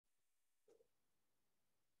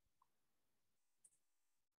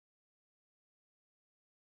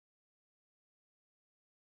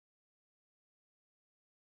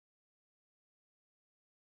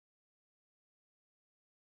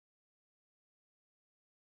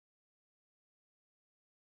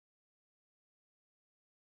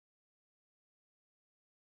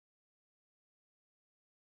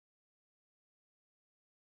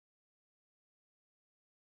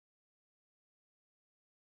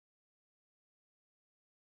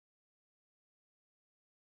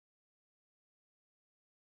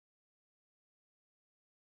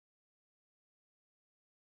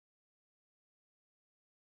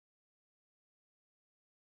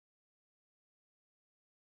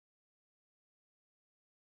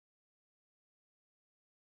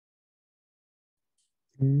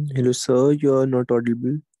Hello, sir. You are not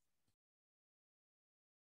audible.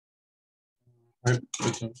 I'm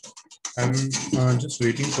just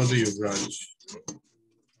waiting for the Yuvraj.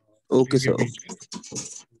 Okay, Can you sir. give me-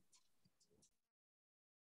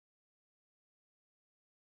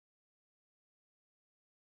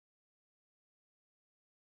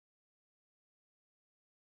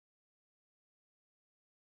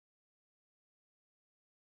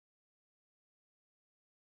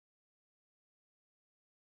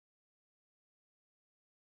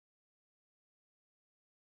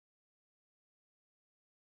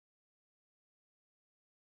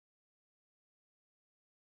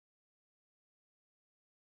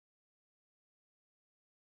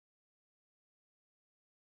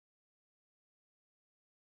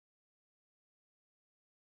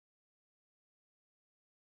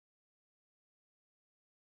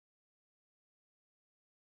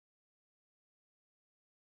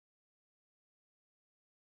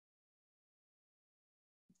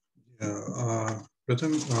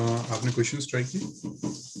 प्रथम आपने question try की?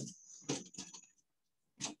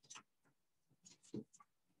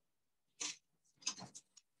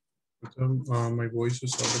 प्रथम, my voice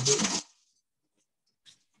is audible.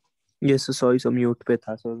 Yes, sir. Sorry, sir. Mute पे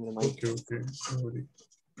था, sir. मेरा mic. Okay. Sorry.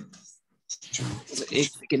 एक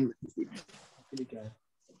second. क्या है?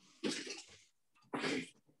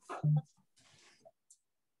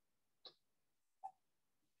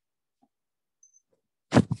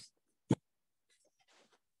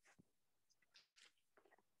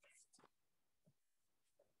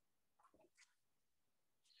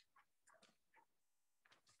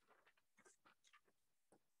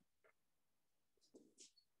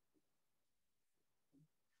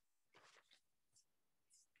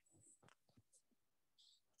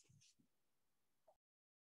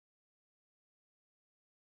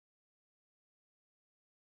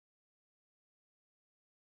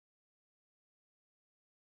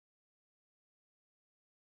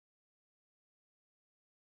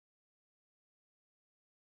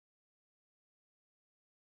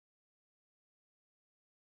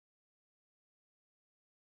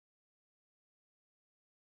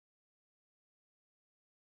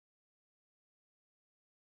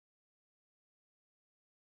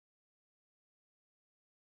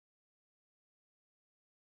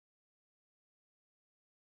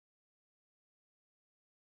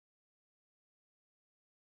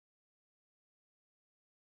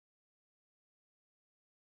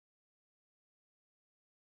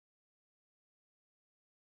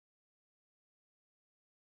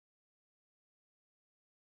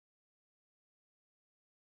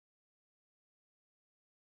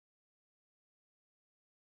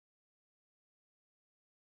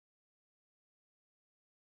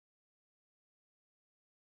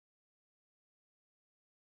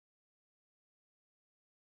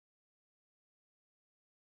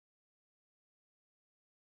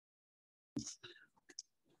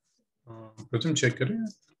 प्रथम चेक करें.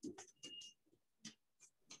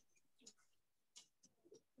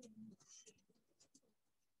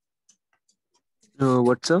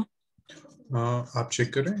 What, sir? आप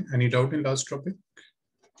चेक करें. Any doubt in last topic?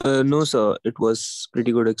 No, sir. It was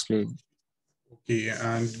pretty good explained. Okay.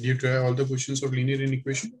 And did you try all the questions of linear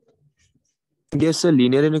inequation? Yes, sir.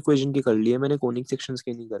 Linear inequation की कर ली है मैंने. Conic sections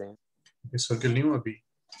के नहीं करे हैं. ये सर्कल नहीं हुआ अभी.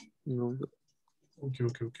 No, sir. ओके.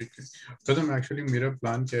 प्रथम एक्चुअली मेरा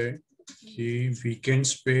प्लान क्या है कि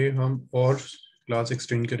वीकेंड्स पे हम और क्लास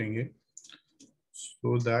एक्सटेंड करेंगे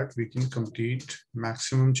so that we can complete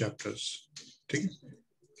maximum chapters. ठीक है,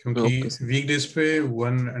 क्योंकि Okay, sir. वीकडेज पे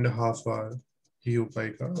 1.5 hour ही हो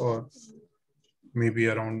पाएगा और may be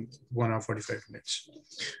around 1 hour 45 minutes.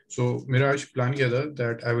 So मेरा आज प्लान किया था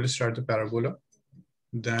that I will start the parabola,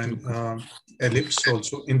 then ellipse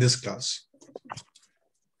also in this class.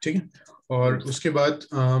 ठीक है, और उसके बाद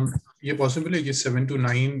ये पॉसिबल है कि 7 to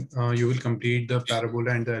 9 you will complete the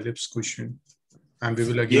parabola and the ellipse question and we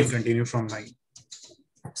will again Yes. continue from 9.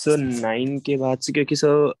 Sir 9 के बाद से, क्योंकि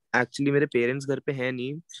सर एक्चुअली मेरे पेरेंट्स घर पे हैं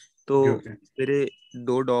नहीं, तो Okay. मेरे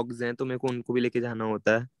 2 डॉग्स हैं, तो मेरे को उनको भी लेके जाना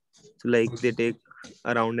होता है. So like they take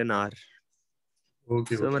around an hour.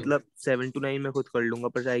 Okay. Sir मतलब 7 to 9 मैं खुद कर लूंगा,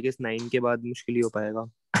 पर आई गेस 9 के बाद मुश्किल ही हो पाएगा,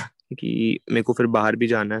 क्योंकि मेरे को फिर बाहर भी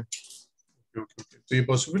जाना है. तो ये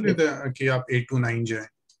पॉसिबल है कि आप 8 to 9 जाए,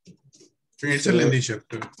 तो it's a sir lengthy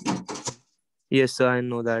chapter. Yes sir, I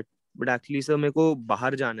know that, but actually sir मेरे को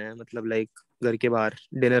बाहर जाना है, मतलब लाइक घर के बाहर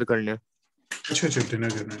डिनर करने. अच्छा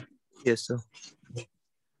डिनर करना है. Yes sir.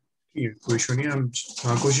 ठीक है, कोई इशू नहीं, हम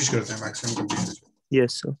कोशिश करते हैं maximum complete.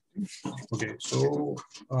 Yes sir. Okay, so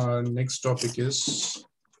next topic is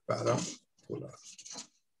parabola.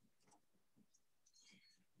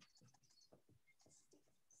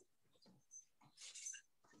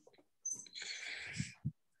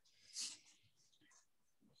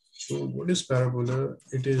 So what is parabola?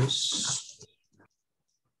 It is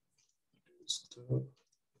the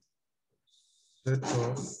set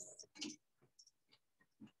of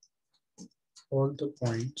all the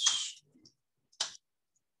points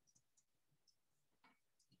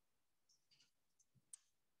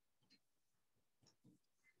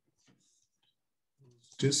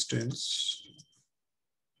whose distance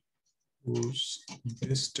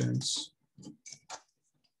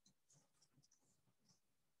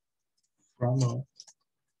from a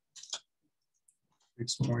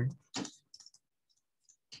fixed point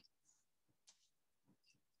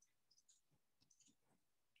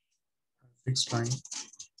fixed line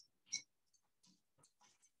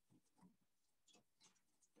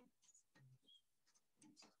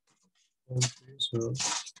always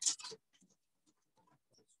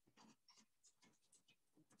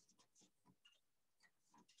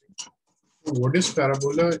what is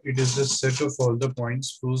parabola? It is the set of all the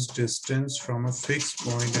points whose distance from a fixed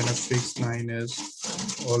point and a fixed line is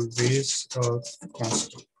always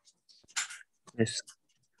constant. Yes.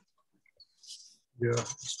 Yeah,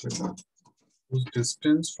 whose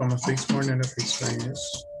distance from a fixed point and a fixed line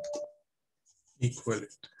is equal.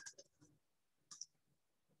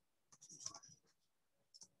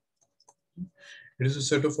 It is a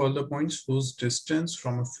set of all the points whose distance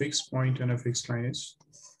from a fixed point and a fixed line is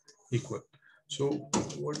equal. So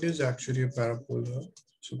what is actually a parabola?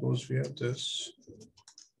 Suppose we have this.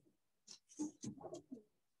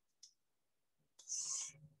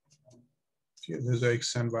 Okay, this is the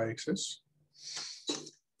x and y axis.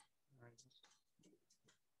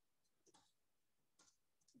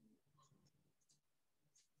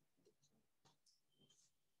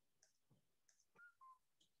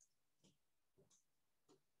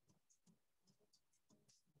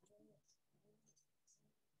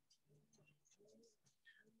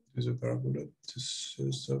 This is a parabola. This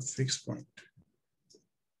is a fixed point.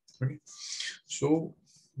 Okay. So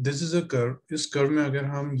this is a curve. इस curve में अगर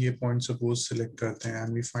हम ये point suppose select करते हैं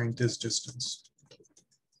and we find this distance,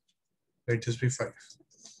 let this be 5.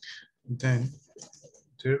 Then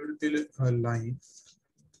there will be a line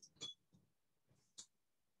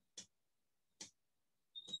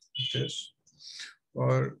this,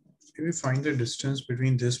 or if we find the distance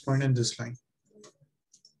between this point and this line,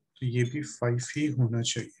 तो ये भी 5 ही होना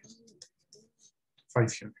चाहिए,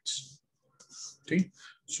 5 units. ठीक.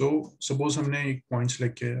 So suppose हमने एक point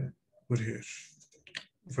select किया है over here,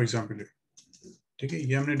 for example, ठीक है,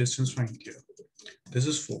 ये हमने distance find किया. This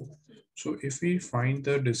is 4. So if we find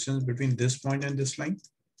the distance between this point and this line,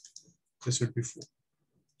 this would be 4.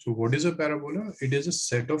 So what is a parabola? It is a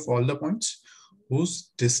set of all the points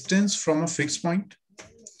whose distance from a fixed point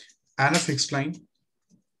and a fixed line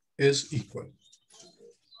is equal.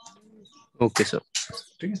 Okay, sir.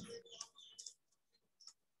 ठीक है.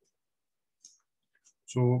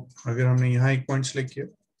 So अगर हमने यहाँ एक point select किया,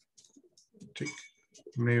 ठीक,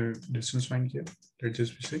 हमने distance find किया, let this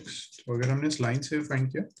be 6. तो अगर हमने इस line से find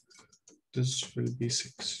किया, this will be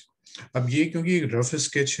 6. अब ये क्योंकि रफ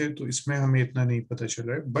स्केच है तो इसमें हमें इतना नहीं पता चल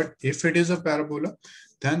रहा है, but if it is a parabola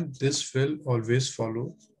then this will always follow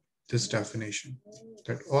this definition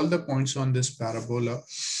that all the points on this parabola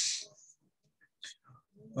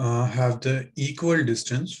have the equal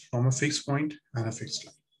distance from a fixed point and a fixed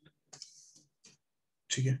line.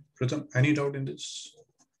 ठीक है प्रथम, any doubt in this?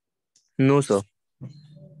 No, sir.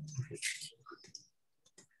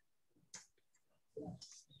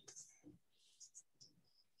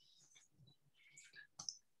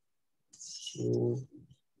 So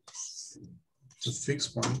the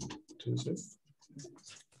fixed point is it?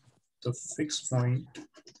 The fixed point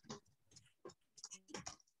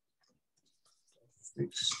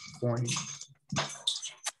is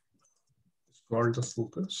called the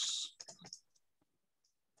focus.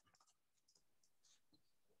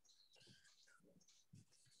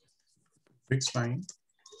 Fixed line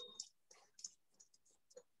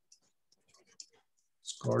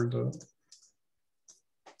is called the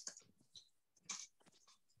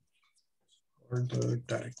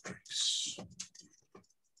directrix.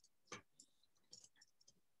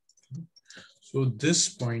 So this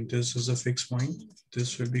point, this is a fixed point.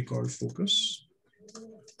 This will be called focus.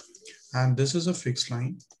 And this is a fixed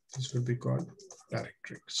line. This will be called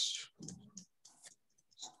directrix.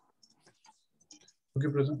 Okay,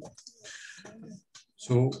 brother.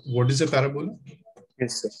 So what is a parabola?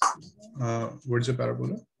 Yes, sir. What is a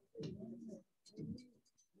parabola?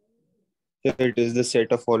 It is the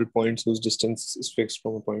set of all points whose distance is fixed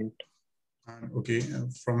from a point. Okay,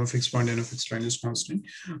 from a fixed point and a fixed line is constant.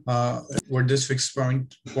 What this fixed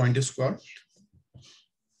point is called?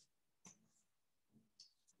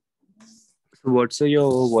 So what's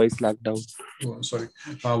your voice lag down? Oh, sorry.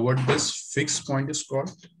 What this fixed point is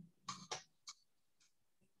called?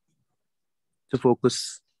 So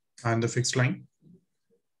focus. And the fixed line?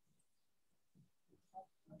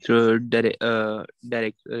 So directrix.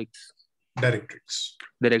 Directrix. Directrix.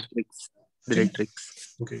 ठीक. Directrix.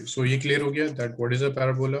 Okay, so ये clear हो गया that what is a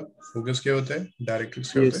parabola, focus क्या होता है,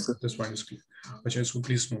 directrix क्या होता Yes है, sir. this point is clear. अच्छा, इसको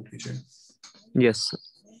please note कीजिए. Yes sir.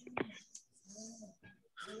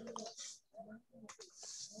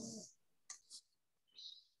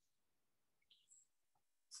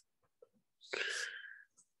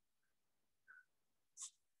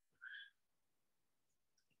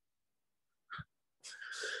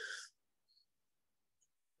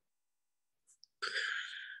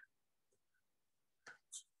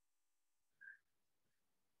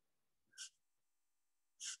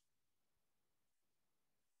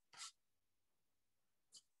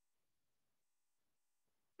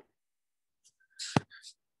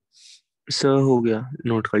 सर हो गया,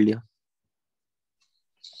 नोट कर लिया.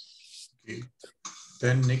 Okay,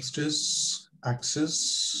 then next is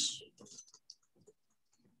axis,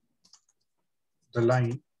 the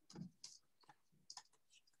line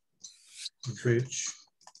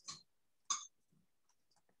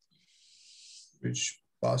which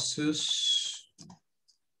passes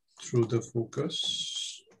through the focus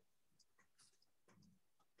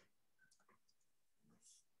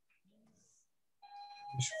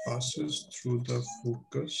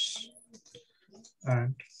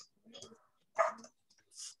and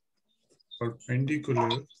perpendicular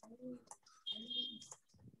to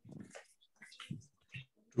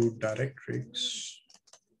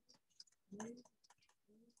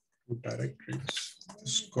directrix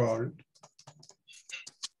is called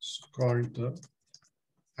the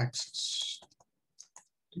axis.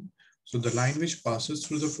 So the line which passes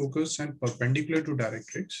through the focus and perpendicular to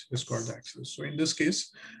directrix is called the axis. So in this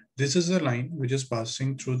case, this is the line which is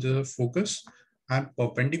passing through the focus and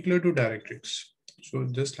perpendicular to directrix. So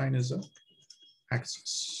this line is the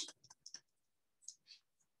axis.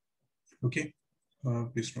 Okay,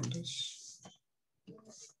 please note this.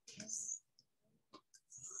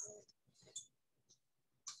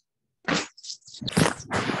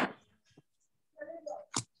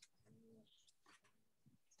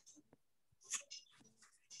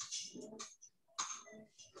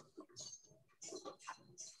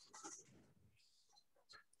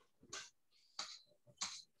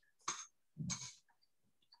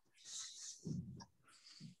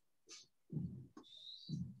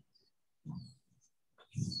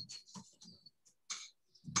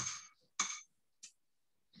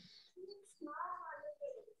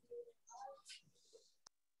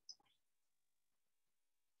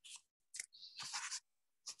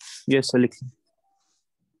 Yes sir, लिख लिया.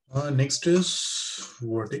 Next is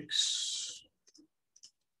vertex,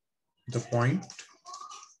 the point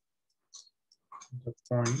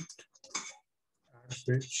at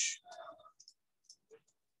which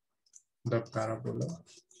the parabola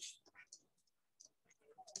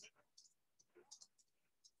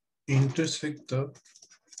intersect the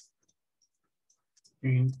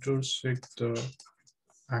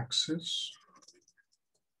axis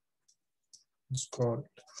is called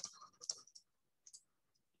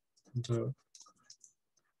the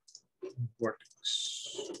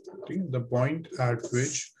vertex. Okay? The point at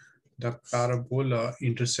which the parabola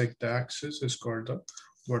intersect the axis is called the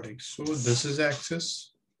vertex. So this is the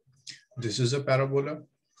axis, this is a parabola,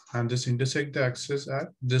 and this intersect the axis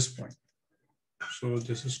at this point. So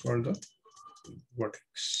this is called the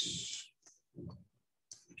vertex.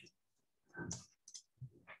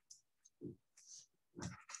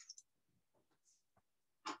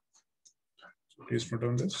 So please note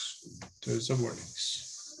on this. There is a vertex.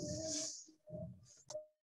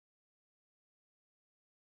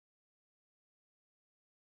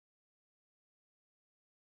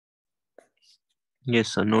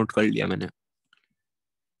 Yes sir, note कर लिया मैंने.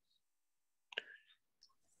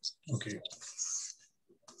 Okay.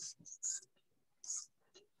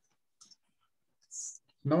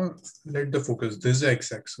 Now let the focus. This is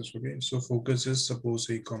x-axis. Okay. So focus is suppose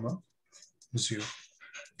a comma 0.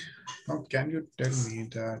 Now can you tell me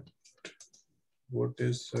that what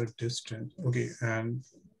is the distance? Okay, and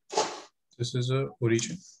this is a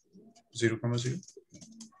origin 0, 0.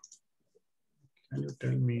 Can you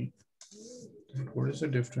tell me what is the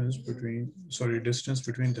difference between, sorry, distance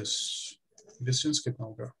between this? Distance कितना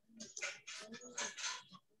होगा?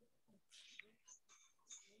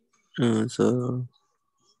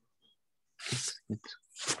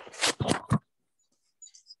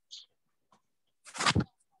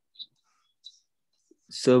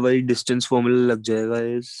 So वही distance formula लग जाएगा.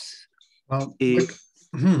 Is A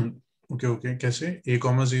but okay कैसे a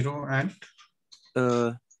comma 0 and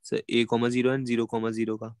sir A, 0 and 0,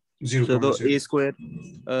 0 का 0 sir comma तो 0?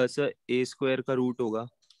 Sir A² का root होगा.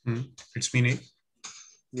 It's mean a.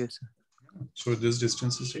 Yes sir. So this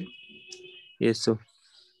distance is a. Yes sir.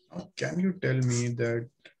 Now, can you tell me that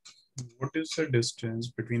what is the distance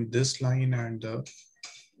between this line and the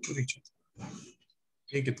region?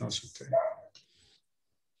 ये कितना हो सकता है?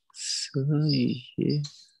 Sir ये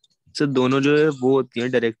sir दोनों जो है वो होती है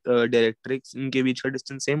डायरेक्ट्रिक्स, इनके बीच का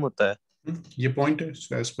डिस्टेंस सेम होता है. ये point है.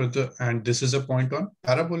 So as per the and this is a point on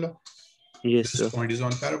parabola. Yes This sir. point is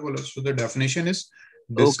on parabola. So the definition is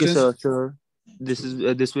okay distance. Sir.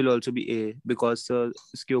 Sir this will also be A because sir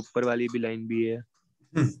इसके ऊपर वाली भी line भी है.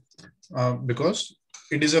 Because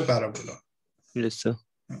it is a parabola. Yes sir.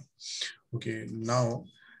 Okay, now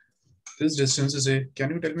this distance is a. Can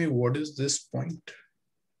you tell me what is this point?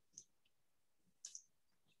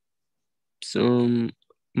 So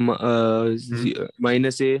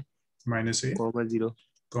minus A, Minus a, -0.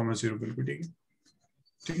 comma 0. बिल्कुल ठीक है.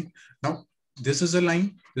 ठीक है. Now this is a line.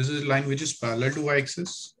 This is a line which is parallel to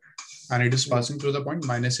y-axis, and it is passing through the point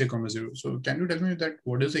minus a, comma 0. So can you tell me that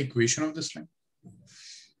what is the equation of this line?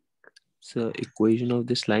 So equation of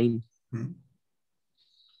this line.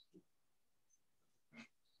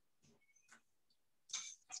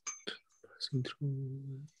 Passing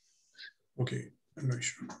through. Okay, no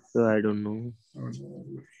issue. So I don't know.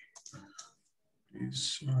 Please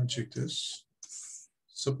check this.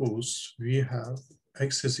 Suppose we have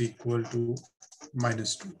x is equal to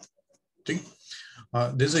 -2. Okay.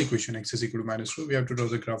 This is the equation x is equal to -2. We have to draw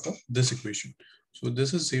the graph of this equation. So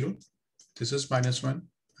this is 0, this is -1,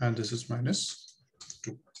 and this is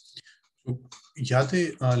 -2. So याद है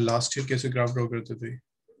last year कैसे graph draw करते थे?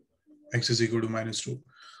 X is equal to -2.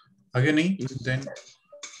 अगर नहीं, then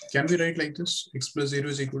can we write like this? X plus 0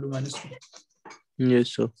 is equal to -2.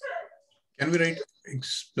 Yes, sir. Can we write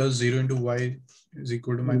x plus 0 into y is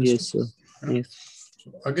equal to -2? Yes, sir. Yes.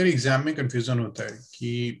 So, अगर exam में confusion होता है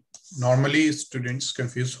कि normally students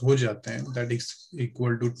confuse हो जाते हैं that x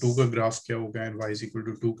equal to 2 का graph क्या होगा and y is equal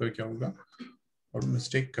to 2 का क्या होगा, और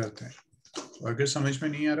मिस्टेक करते हैं. तो अगर समझ में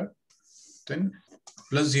नहीं आ रहा देन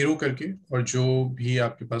प्लस 0 करके और जो भी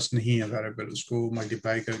आपके पास नहीं है वेरिएबल उसको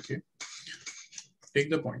मल्टीप्लाई करके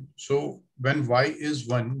take the point. So when y is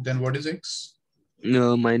 1 then what is x?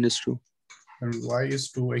 -2. And y is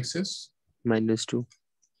 2, x is -2.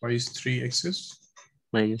 y is 3, x is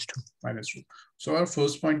 -2. -2. So our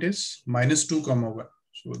first point is -2 comma 1.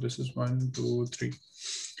 So this is 1, 2, 3.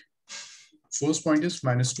 First point is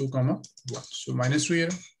 -2 comma 1. So -2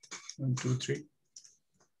 here, 1, 2, 3,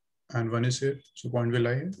 and 1 is here. So point will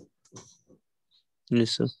lie here.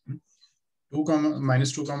 Yes, sir. 2 comma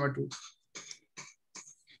 -2 comma 2,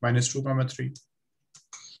 -2 comma 3.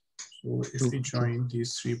 So if we join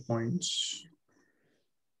these 3 points,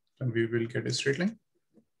 then we will get a straight line.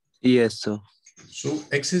 Yes, sir. So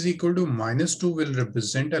x is equal to -2 will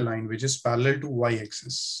represent a line which is parallel to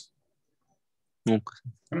y-axis.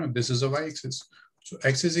 Okay. This is a y-axis. So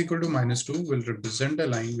x is equal to -2 will represent a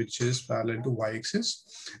line which is parallel to y-axis,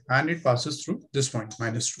 and it passes through this point,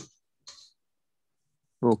 -2.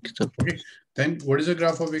 Okay, sir. Okay. Then what is the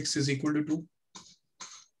graph of x is equal to 2?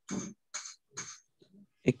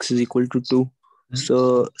 X is equal to 2. So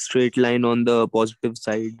straight line on the positive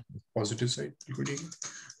side. Positive side.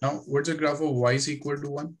 Now what's the graph of y is equal to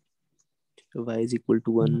 1? So y is equal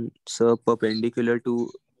to 1. So perpendicular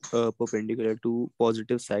to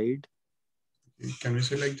positive side. Can we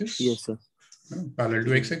say like this? Yes, sir. Parallel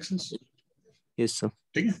to x-axis. Yes, sir.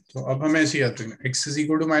 ठीक है. तो अब हम ऐसे याद रखेंगे x is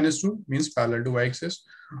equal to -2 means parallel to y-axis,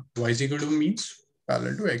 y is equal to means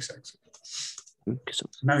parallel to x-axis. Okay, sir.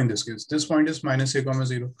 Now in this case this point is -a comma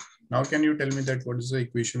 0. Now can you tell me that what is the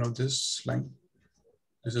equation of this line?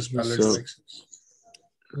 This is parallel to x-axis.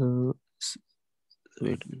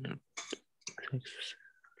 Wait a minute.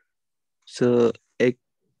 So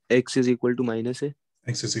x is equal to -a.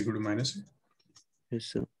 X is equal to -a. Yes,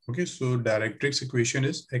 sir. Okay, so directrix equation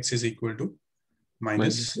is x is equal to -a.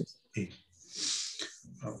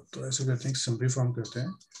 तो ऐसे करते हैं, simply form करते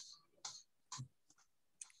हैं.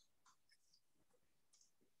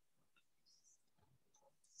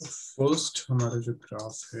 First हमारा जो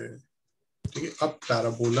graph है, ठीक है. अब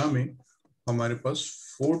पैराबोला में हमारे पास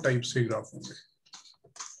 4 टाइप से ग्राफ होंगे.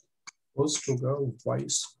 फर्स्ट होगा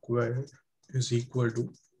y² is equal to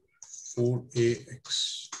 4ax.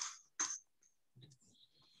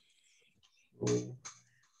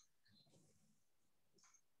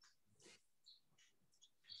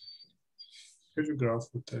 तो जो ग्राफ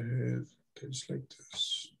होता है इट्स लाइक दिस.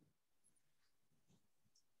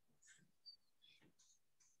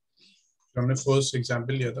 हमने फर्स्ट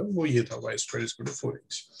एग्जांपल लिया था वो ये था y square is equal to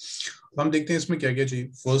 4x। अब हम देखते हैं इसमें क्या क्या चाहिए।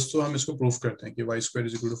 फर्स्ट तो हम इसको प्रूफ करते हैं कि y square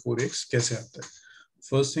is equal to 4x कैसे आता है।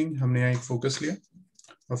 फर्स्ट थिंग हमने यहाँ एक फोकस लिया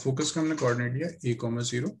और फोकस का हमने कोऑर्डिनेट लिया a,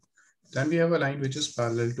 0। Then we have a line which is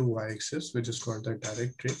parallel to y axis which is called the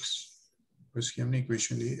directrix. इसकी हमने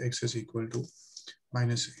equation Lee x is equal to -a।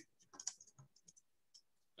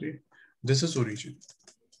 This is origin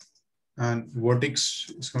and vertex,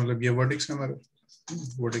 इसका मतलब ये vertex है हमारा,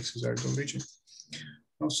 vertex is at the origin.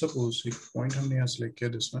 Now suppose एक point हमने यहाँ सेलेक्ट किया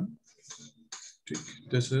दिस वन, ठीक,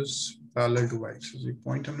 this is parallel to y axis. एक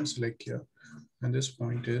पॉइंट हमने सेलेक्ट किया and this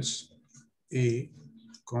point is a,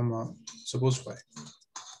 suppose y।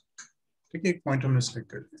 ठीक है, एक पॉइंट हमने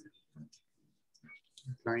सेलेक्ट कर लिया,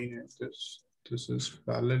 लाइन है this is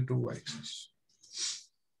parallel to y axis.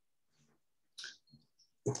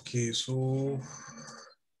 okay, so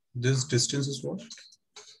this distance is what?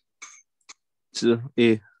 So A.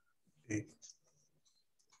 A.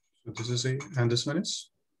 So this is A and this one is?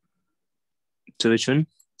 So which one?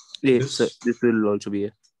 A. This. So this will also be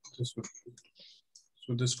A. This one.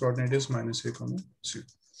 So this coordinate is -a, 0.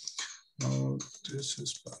 Now this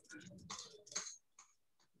is parallel.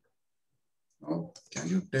 Now can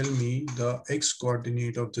you tell me the x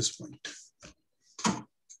coordinate of this point?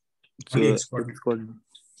 So Only x it's coordinate. called.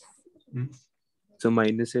 So -A.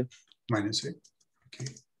 -a. Okay.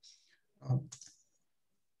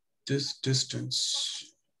 This distance.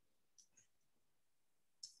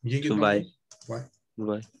 ये So कितना Y. होगा? Y.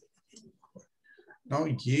 Y. Now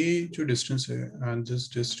ये जो distance है and this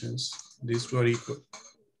distance, these two are equal.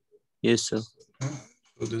 Yes, sir.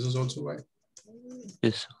 So this is also y.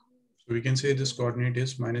 Yes, sir. So we can say this coordinate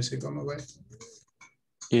is -a, y.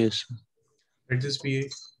 Yes, sir. Let this be a.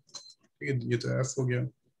 ये तो f हो गया.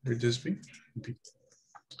 Let this be b.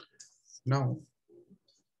 Now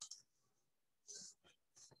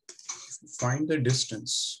find the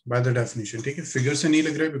distance by the definition. ठीक है, figure से नहीं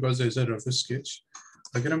लग रहा है because there is a rough sketch.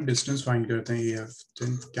 अगर हम distance find करते हैं AF,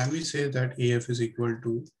 then can we say that AF is equal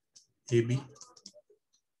to AB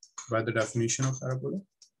by the definition of parabola?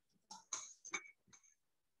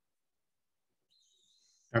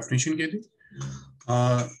 Definition क्या थी?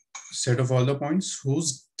 Set of all the points whose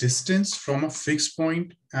distance from a fixed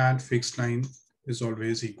point and fixed line is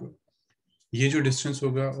always equal. ये जो distance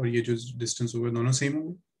होगा और ये जो distance होगा दोनों same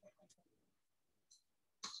होंगे.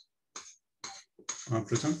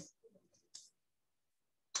 प्रथम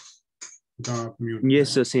आप म्यूट. Yes,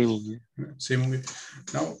 sir. Same होंगे. Same होंगे.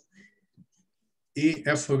 Now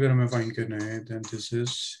AF अगर हमें find करना है then this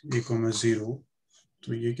is a, 0.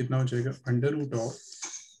 तो ये कितना हो जाएगा? Under root of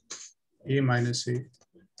a minus a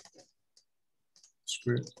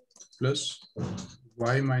square plus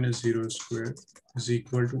y minus 0 square is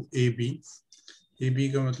equal to AB.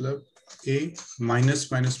 AB का मतलब a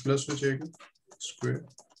minus minus plus हो जाएगा square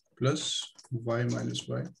plus y minus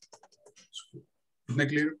y square. इतना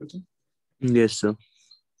clear है पता? Yes, sir.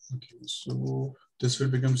 Okay, so this will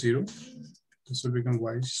become 0. This will become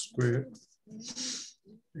y square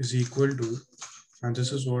is equal to, and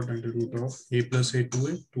this is what, under root of a plus a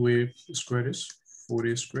 2a. 2a square is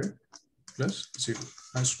 4a square plus 0.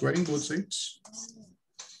 I'm squaring both sides.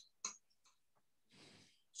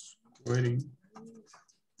 Squaring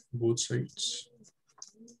both sides.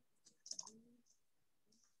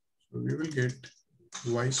 So we will get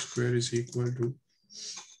y square is equal to,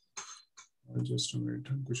 just a minute,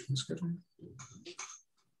 हम कुछ miss कर रहे हैं.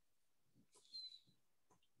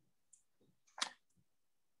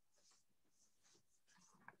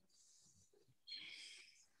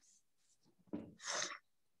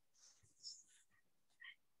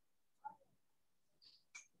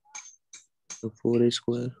 So 4A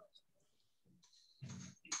square.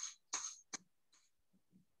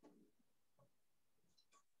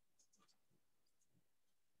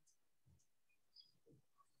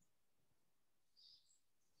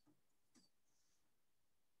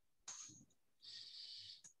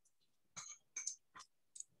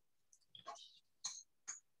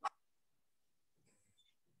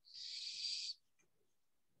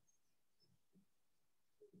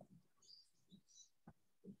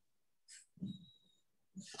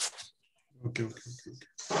 Okay.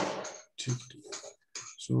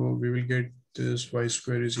 So we will get this y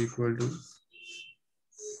square is equal to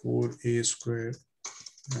 4a square,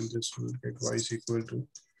 and this will get y is equal to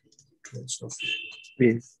twice of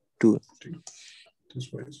A. 2. this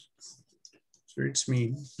y. So it's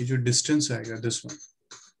mean ये जो distance आएगा, this one,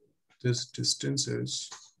 this distance is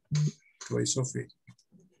twice of a.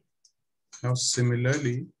 Now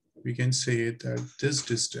similarly we can say that this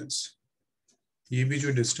distance, ये भी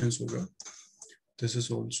जो distance होगा, this is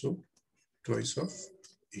also twice of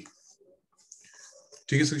a.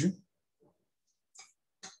 ठीक है Sachin?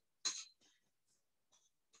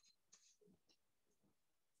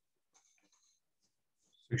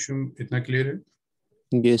 Section इतना क्लियर है?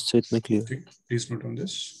 यस सर, इतना क्लियर। ठीक, please note on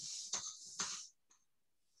this.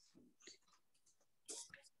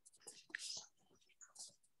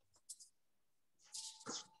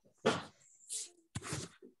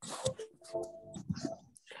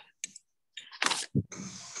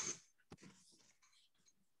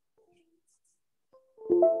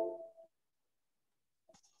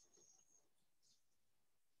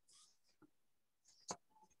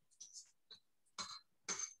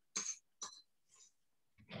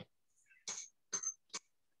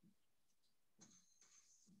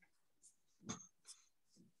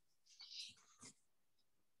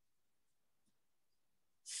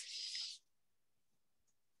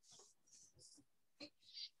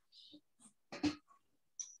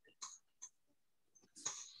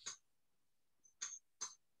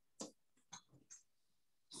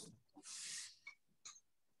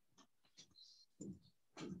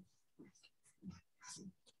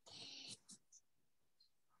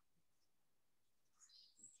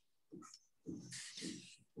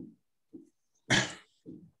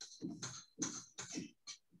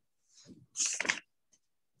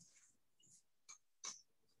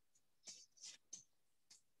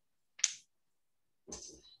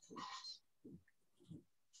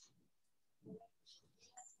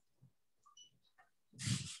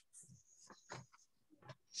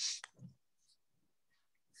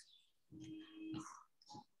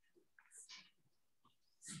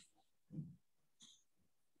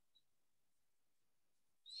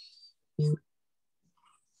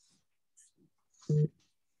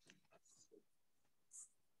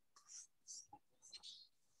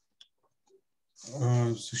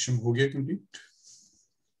 Section हो गया कंप्लीट?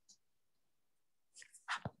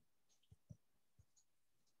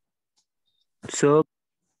 सर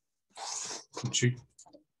जी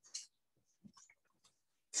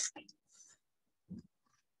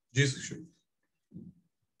जी सेक्शन.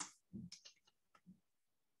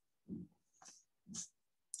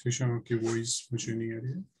 सेक्शन आपकी वॉइस मुझे नहीं आ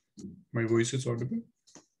रही है. My voice is Audible?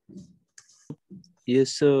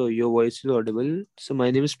 Yes sir, your voice is Audible. Sir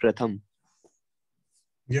my name is प्रथम.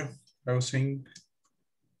 या आई वाज सेइंग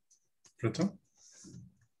प्रथम.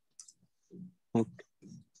 ओके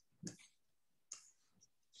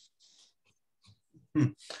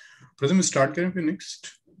प्रथम स्टार्ट करें फिर नेक्स्ट.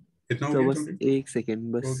 इतना हो तो गया बस कंप्लीट? एक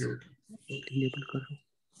सेकेंड, बस ओके ओके. लेबल कर रहा हूँ.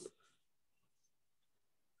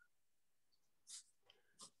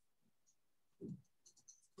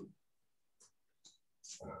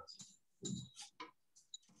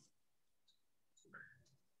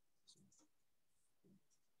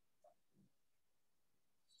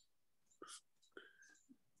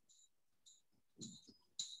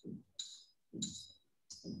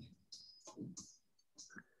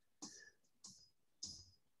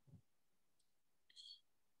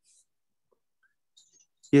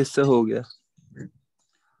 यस सर, हो गया.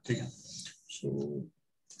 ठीक है. सो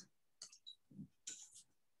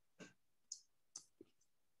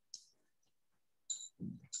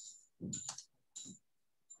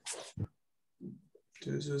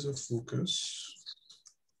this is a focus.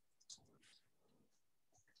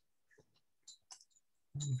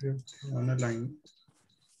 We have on a line.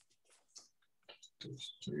 So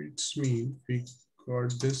it's mean we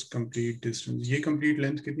got this complete distance. ये complete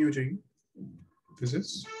length कितनी हो जाएगी? This is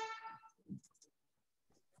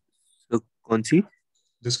तो कौन सी?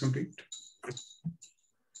 this complete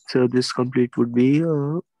sir this complete would be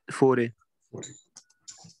 4A. 40.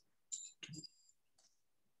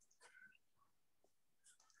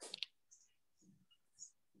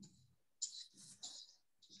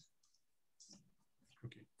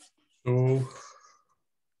 Okay. So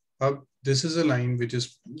this is a line which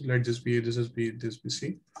is, let this be, this is B, this be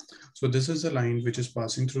C. So this is a line which is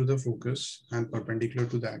passing through the focus and perpendicular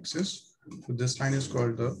to the axis. So this line is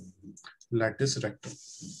called the lattice rectum.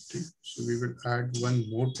 Okay. So we will add one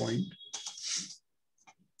more point.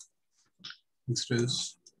 Next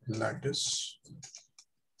is lattice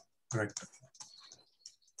rectum.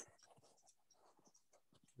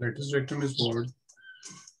 Lattice rectum is what?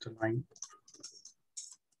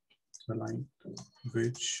 The line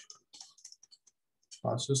which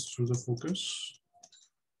passes through the focus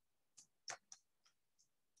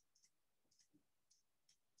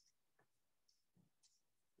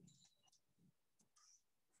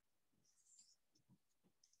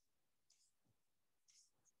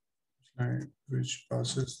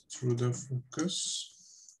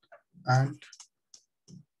and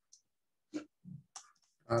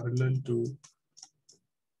parallel to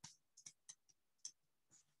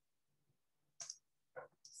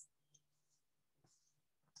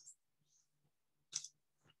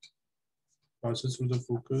passes through the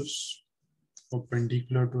focus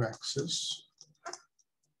perpendicular to axis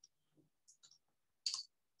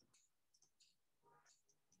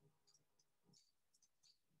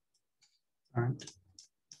and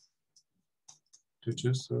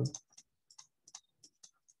touches the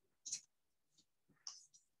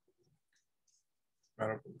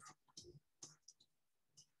parabola.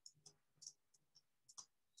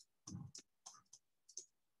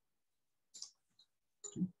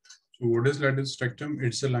 So what is lattice rectum?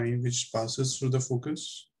 It's a line which passes through the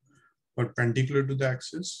focus perpendicular to the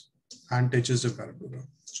axis and touches the parabola.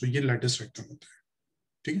 So ये lattice rectum होता है,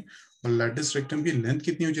 ठीक है. और lattice rectum की length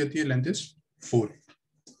कितनी हो जाती है? Length is 4.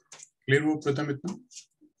 क्लियर वो प्रथम इतना?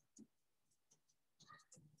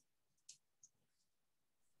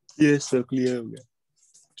 यस सर, क्लियर हो गया.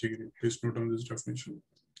 ठीक है, please note down this definition.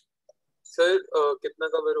 Sir कितना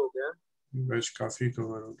कवर हो गया? बस काफी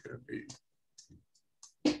कवर हो गया अभी.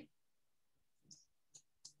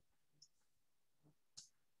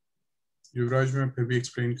 युवराज मैं फिर भी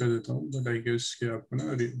एक्सप्लेन कर देता हूँ, बट आई गेस कि आपको ना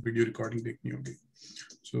वीडियो रिकॉर्डिंग देखनी होगी.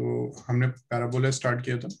 सो हमने पैराबोला स्टार्ट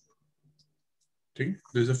किया था, ठीक.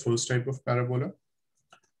 This is the first type of parabola.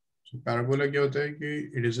 So parabola क्या होता है कि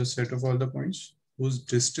it is a set of all the points whose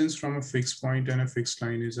distance from a fixed point and a fixed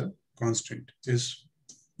line is a constant is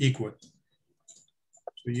equal.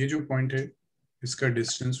 So ये जो point है इसका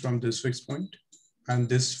distance from this fixed point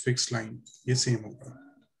and this fixed line ये same होगा,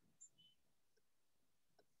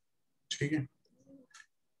 ठीक है.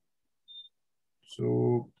 So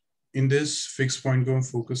in this fixed point को हम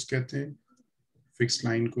focus कहते हैं, fixed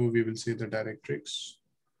line को we will say the directrix.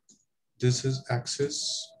 This is axis,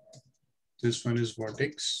 this one is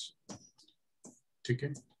vertex, ठीक है.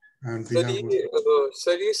 And we have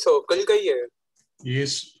सर ये सर्कल का ही है. ये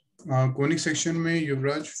कोनिक सेक्शन में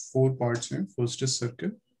युवराज 4 पार्ट्स हैं. First is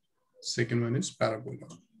circle, second one is parabola.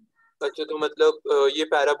 अच्छा, तो मतलब ये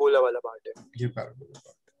पैराबोला वाला पार्ट है. ये पैराबोला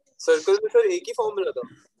पार्ट. सर्कल में सर एक ही फॉर्मूला था.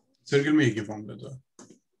 सर्कल में एक ही फॉर्मूला था.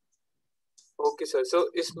 Okay sir. सो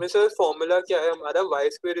इसमें सर फॉर्मूला क्या है हमारा? y²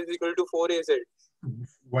 = 4az.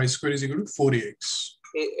 y² = 4ax.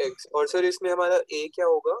 ax. और सर इसमें हमारा a क्या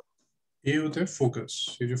होगा? a होता है फोकस.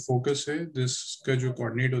 ये जो फोकस है दिस का जो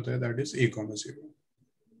कोऑर्डिनेट होता है that is a, 0.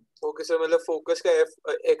 Okay sir, मतलब फोकस का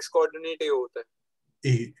x कोऑर्डिनेट a होता है.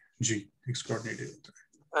 a ji, x coordinate a होता है.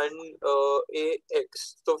 And ax.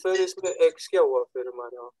 तो फिर इसमें x क्या हुआ फिर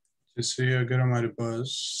हमारा? जैसे अगर हमारे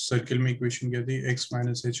पास सर्कल में इक्वेशन क्या थी, x -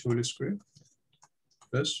 h²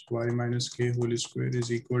 plus y - k²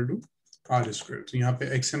 is equal to r². तो यहाँ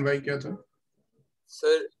पे x एंड y क्या था?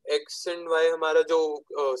 सर x एंड y हमारा जो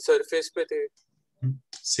सरफेस पे थे.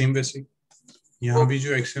 सेम वैसे यहाँ भी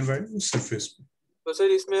जो x एंड y वो सरफेस पे. तो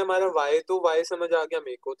सर इसमें हमारा y समझ आ गया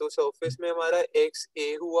मेरे को. तो सरफेस में हमारा x a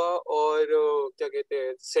हुआ और क्या कहते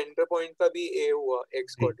हैं सेंटर पॉइंट का भी a हुआ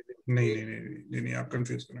x कोऑर्डिनेट. नहीं नहीं नहीं नहीं नहीं, आप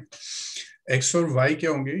कंफ्यूज कर रहे हैं. x और y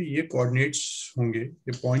क्या होंगे? ये कोऑर्डिनेट्स होंगे,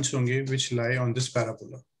 ये पॉइंट्स होंगे which lie on this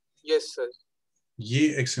parabola. Yes sir. ये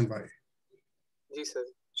x and y. Ji sir.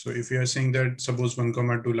 So if you are saying that suppose 1,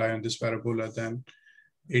 2 lie on this parabola, then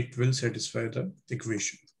it will satisfy the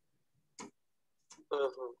equation.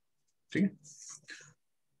 ठीक है.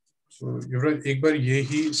 So युवराज एक बार ये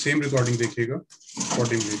ही same recording देखिएगा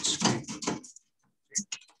 14 minutes की.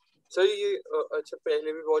 Sir ये अच्छा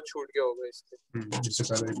पहले भी बहुत छूट गया होगा इसके. इससे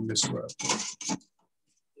पहले लिस्ट हुआ.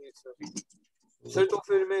 सर तो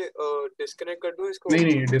फिर मैं डिस्कनेक्ट कर दूं इसको? नहीं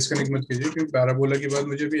नहीं, डिस्कनेक्ट मत कीजिए क्योंकि पैराबोला के बाद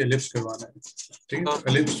मुझे भी एलिप्स करवाना है, ठीक है.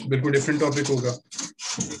 एलिप्स बिल्कुल डिफरेंट टॉपिक होगा.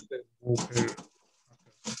 वो फिर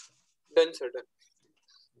डन सर, डन.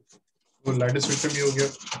 वो लैटिस रेक्टम ये हो गया.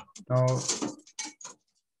 Now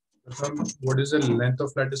what is the length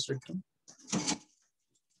of lattice rectum?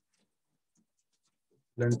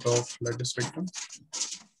 Length of lattice rectum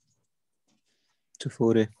तो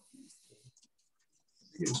 4a.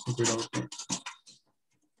 इसमें कोई डाउट नहीं.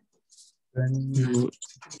 देन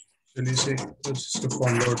चलिए से इसका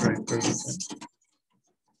फॉर्मूला टाइप कर देते हैं.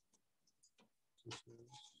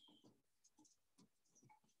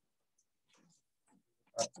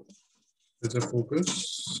 There's a focus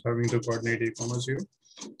having the coordinate a, 0.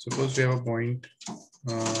 Suppose we have a point.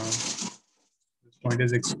 This point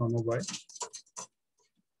is x, y.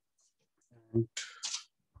 And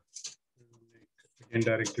again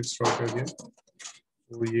directrix draw कर दिया.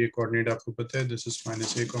 तो ये coordinate आपको पता है. This is -a,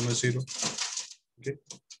 0. Okay.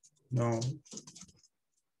 Now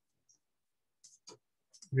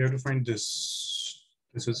we have to find this.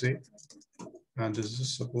 This is a, and this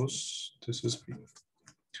is suppose this is b.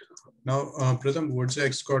 Now, Pratham, what's the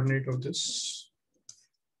x coordinate of this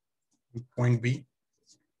point B?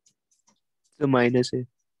 So -a. -a.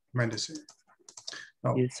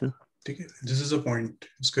 Now, Yes sir. ठीक है, this is a point,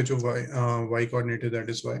 इसका जो y coordinate है that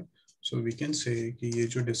is y, so we can say कि ये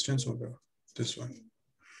जो distance होगा this one,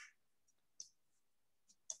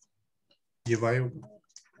 ये y होगा।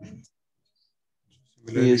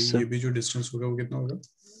 सिमिलरली Yes, ये sir. भी जो डिस्टेंस होगा वो कितना होगा,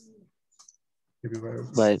 ये भी y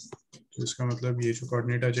होगा। Bye. तो इसका मतलब ये जो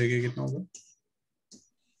कोऑर्डिनेट आ जाएगा ये कितना होगा,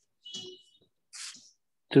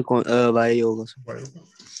 तो y होगा sir. y होगा।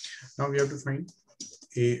 Now we have to find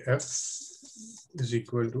AF is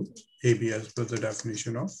equal to AB as per the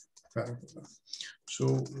definition of parabola. So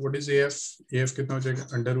what is AF? AF कितना हो जाएगा,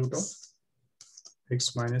 under root of x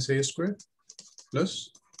minus a square plus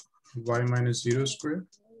y minus 0 square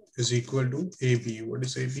is equal to AB. What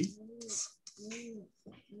is AB?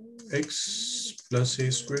 X plus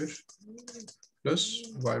a square plus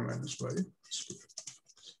y minus y square.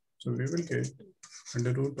 So we will get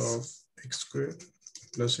under root of x square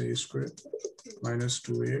plus a square minus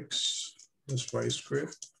 2x plus y square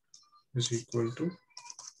is equal to,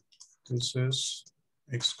 this is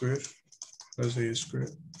x square plus a square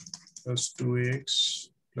plus 2x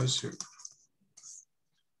plus 0.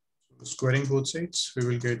 So squaring both sides, we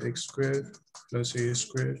will get x square plus a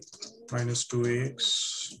square minus 2x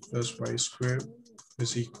plus y square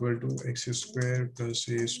is equal to x square plus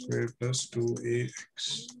a square plus 2ax.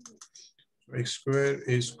 So x square,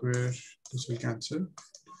 a square, this will cancel.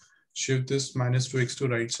 Shift this minus 2x to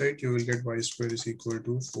right side, you will get y square is equal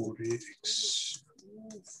to 4ax.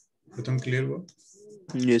 Pratham, clear हुआ?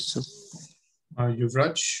 Yes, sir.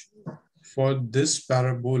 Yuvraj, for this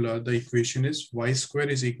parabola, the equation is y square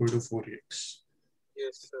is equal to 4x.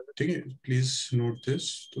 Yes, sir. ठीक है, please note this,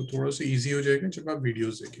 तो थोड़ा सा easy हो जाएगा जब आप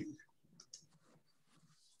वीडियोस देखेंगे।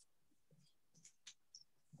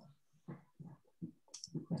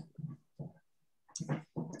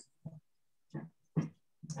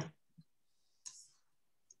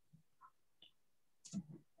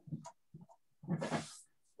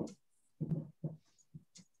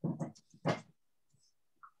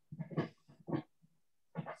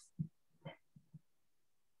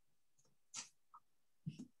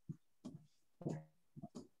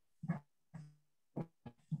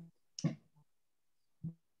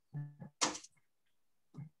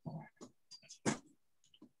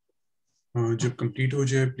 जब कंप्लीट हो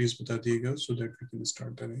जाए प्लीज बता दिएगा, so that we can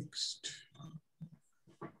start the next.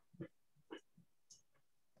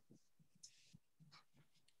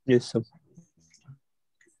 Yes, sir.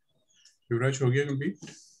 युवराज हो गया कंप्लीट?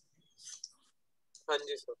 हाँ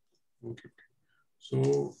जी सर। ओके, सो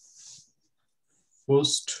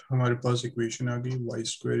फर्स्ट हमारे पास इक्वेशन आ गई y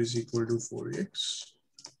square is equal to 4x।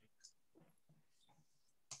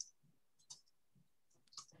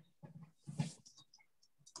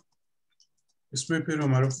 इसमें फिर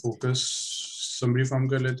हमारा फोकस समरी फॉर्म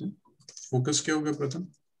कर लेते हैं। फोकस क्या होगा प्रथम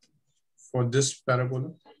for this parabola?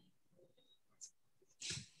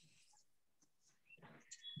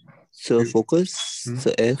 So focus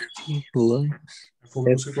so f होगा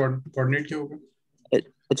फोकस का कोऑर्डिनेट क्या होगा?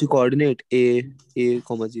 अच्छा कोऑर्डिनेट a, 0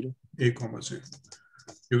 a, 0।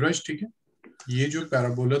 युवराज ठीक है, ये जो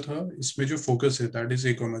पैराबोला था इसमें जो फोकस है दैट इज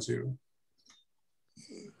a, 0।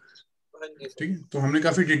 हाँ जी सर। ठीक है, तो हमने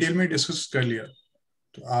काफी डिटेल में डिस्कस कर लिया,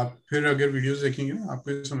 तो आप फिर अगर वीडियोस देखेंगे ना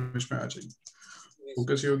आपको ये समझ में आ जाएगी।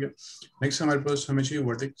 फोकस ये हो गया। नेक्स्ट हमारे पास हमें चाहिए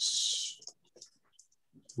वर्टेक्स।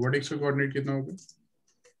 वर्टेक्स का कोऑर्डिनेट कितना होगा?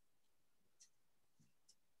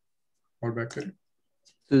 और बैक करें,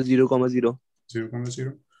 so 0, 0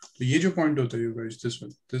 0,0। तो ये जो पॉइंट होता है you guys, this one,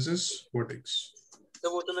 this is vertex.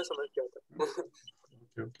 तो वो तो मैं समझ गया था।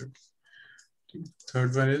 Okay okay.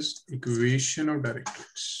 Third one is equation of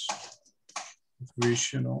directrix.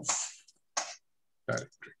 Equation of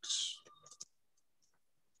directrix.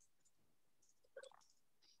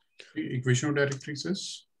 Equation of directrix is,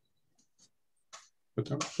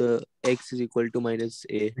 बताओ। so x is equal to minus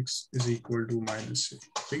a x is equal to minus a।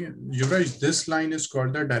 ठीक है युवराज, this line is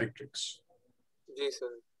called the directrix. Ji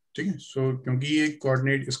sir. ठीक है, सो क्योंकि ये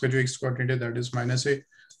coordinate, इसका जो x coordinate है that is minus a,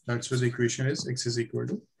 that's why the equation is x is equal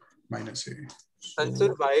to minus a।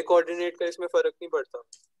 Sir y coordinate का इसमें फर्क नहीं पड़ता?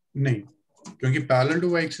 नहीं, क्योंकि पैरेलल टू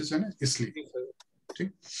y एक्सिस है ना, इसलिए। जी सर। ठीक,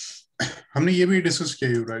 हमने ये भी डिस्कस किया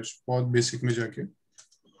युवराज बहुत बेसिक में जाके।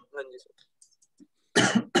 हाँ जी sir.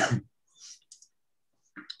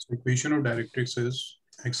 Equation of directrix is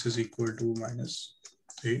x is equal to minus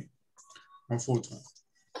a। और fourth one,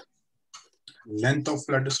 length of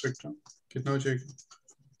flat spectrum कितना हो जाएगा?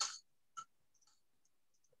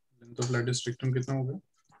 लेंथ ऑफ फ्लैट स्पेक्ट्रम कितना होगा?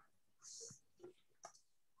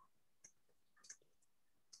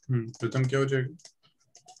 प्रथम क्या हो जाएगा?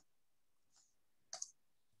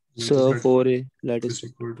 so 4a lattice is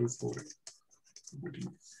equal to 4a।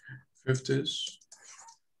 Fifth is,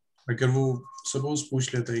 अगर वो सपोज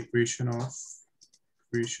पूछ लेता है इक्वेशन ऑफ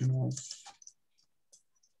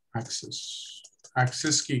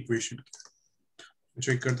एक्सेस की इक्वेशन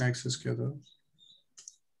चेक करते हैं एक्सेस क्या था.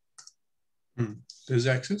 दिस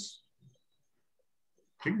एक्सेस,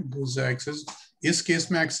 ठीक है, दिस एक्सेस. इस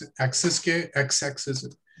केस में एक्सेस के एक्स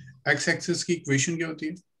एक्सेस की इक्वेशन क्या होती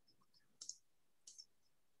है?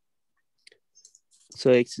 So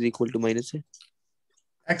x is equal to minus a.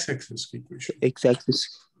 X access की इक्वेशन. X axis.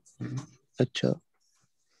 अच्छा.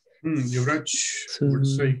 युवराज, what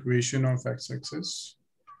is the equation of x axis?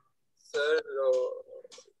 Sir,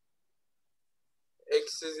 x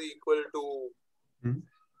is equal to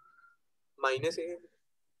minus a.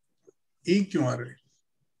 ए क्यों आ रहा है?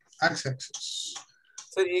 X access.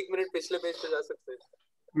 सर 1 मिनट पिछले page पे जा सकते हैं?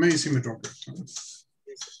 मैं इसी में ड्रॉप करता हूँ.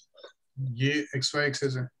 ये एक्स वाई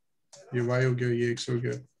एक्सेस है, ये y हो गया, ये x हो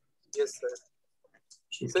गया. Yes sir.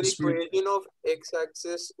 So, सर इसमें इक्वेशन ऑफ x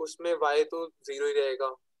एक्सिस उसमें y तो 0 ही रहेगा.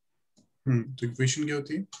 तो इक्वेशन क्या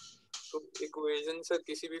होती है? तो इक्वेशन सर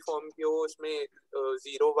किसी भी फॉर्म की हो उसमें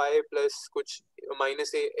 0y प्लस कुछ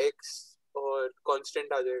माइनस a x और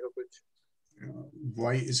कांस्टेंट आ जाएगा कुछ.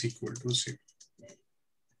 y is equal to 0.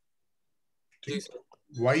 Ji sir.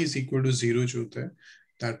 y is equal to 0 जो होता है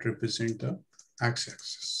that represent the x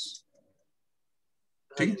axis.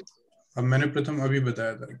 ठीक. अब मैंने प्रथम अभी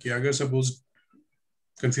बताया था कि अगर सपोज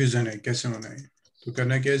कंफ्यूजन है कैसे होना है, तो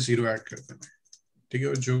करना क्या है, 0 ऐड कर देना है. ठीक है,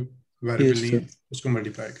 और जो वेरिएबल नहीं है उसको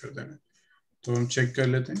मल्टीप्लाई कर देना है. तो हम चेक कर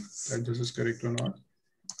लेते हैं that this is correct or not.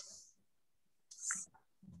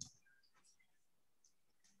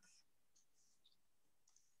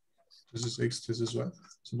 This is x, this is y.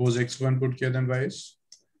 Suppose x1 put किया, then y is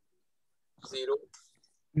 0.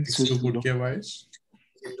 x2 put किया, y is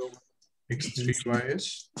 0. x3, y is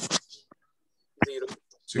 0.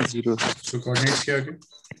 0. So coordinates क्या आ गए?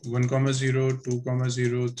 1, 0, 2,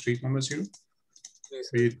 0, 3, 0.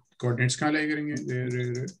 ये coordinates कहाँ लाई करेंगे?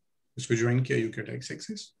 रे इसको ज्वाइन किया, you get x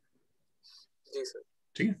axis. Ji sir.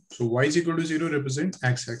 ठीक है. So y is equal to 0 represent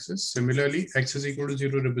x axis. Similarly, x is equal to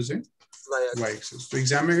 0 represent y axis. तो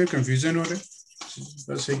एग्जाम में अगर कंफ्यूजन हो रहा है,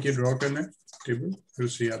 बस एक ये ड्रॉ करना है टेबल, फिर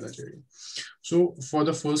उससे याद आ जाएगा. So for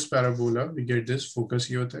the first parabola we get this. Focus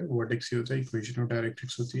ये होता है, vertex ये होता है, equation of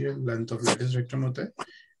directrix होती है, length of lattice rectum होता है,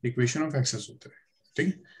 equation of axis होता है. ठीक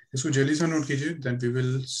है, इसको जल्दी से नोट कीजिए. then we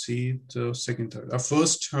will see the second third. अब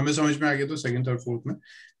फर्स्ट हमें समझ में आ गया, तो सेकंड थर्ड फोर्थ में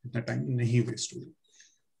इतना टाइम नहीं वेस्ट होगा.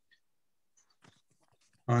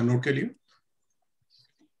 हाँ, नोट के लिए.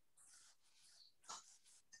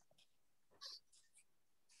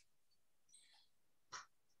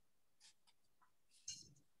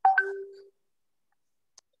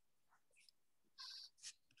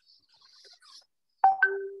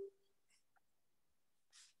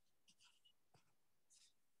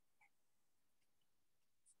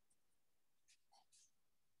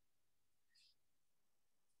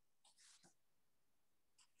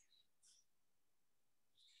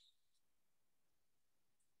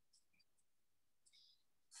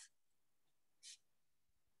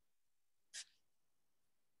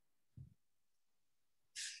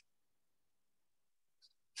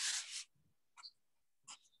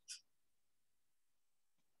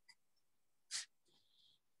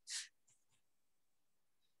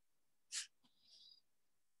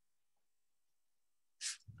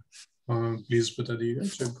 प्लीज बता दीजिएगा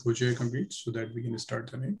जब हो जाए complete, so that we can start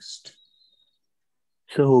the next.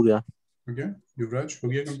 Sir हो गया. ओके, युवराज हो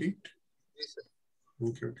गया complete?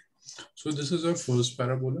 Okay okay. So this is our first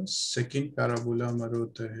parabola. Second parabola हमारा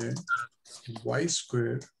होता है y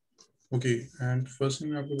square. Okay, and first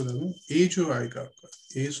मैं आपको बता दूं, a जो आएगा आपका,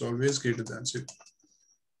 a is always greater than 0.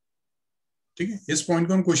 ठीक है, इस पॉइंट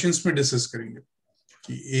को हम क्वेश्चंस में डिस्कस करेंगे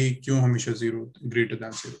कि a क्यों हमेशा 0 ग्रेटर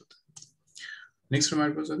देन 0 होता है. नेक्स्ट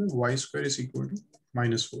हमारे पास आता है y square is equal to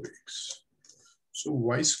 -4x. So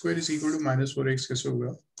y square is equal to -4x कैसे होगा?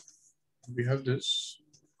 वी हैव दिस,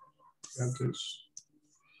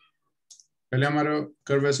 पहले हमारा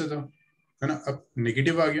कर्व ऐसा था, है ना. अब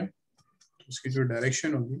नेगेटिव आ गया, तो उसकी जो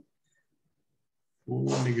डायरेक्शन होगी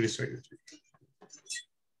वो नेगेटिव साइड हो जाएगी.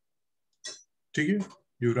 ठीक है,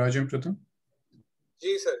 युवराज एंड प्रथम.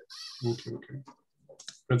 जी सर. Okay okay.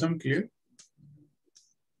 प्रथम clear?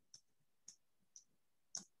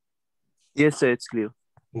 Yes sir, it's clear.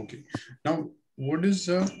 Okay. Now, what is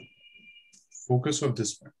the focus of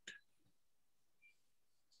this point?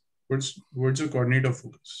 What's the coordinate of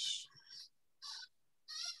focus?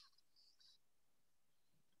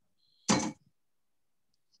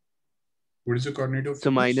 What is the coordinate of focus?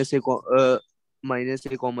 So -a, -a, -0.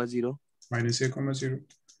 -a, 0.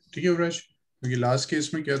 ठीक है युवराज, क्योंकि last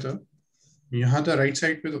case में क्या था, यहाँ था right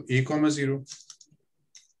side पे, तो a, 0.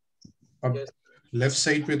 अब Yes. लेफ्ट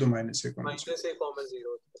साइड पे तो माइनस ए कॉमा माइनस ए कॉमा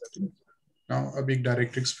 0 नाउ अब एक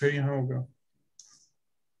डायरेक्ट्रिक्स फिर यहाँ होगा,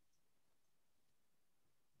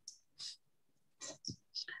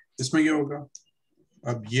 इसमें क्या होगा,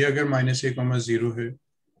 अब ये अगर माइनस ए कॉमा 0 है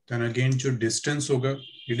देन अगेन जो डिस्टेंस होगा,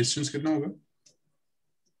 ये डिस्टेंस कितना होगा,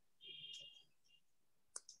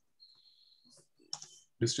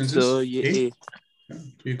 डिस्टेंस So इज ये ए, A.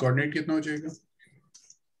 तो ये कोऑर्डिनेट कितना हो जाएगा,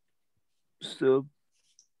 So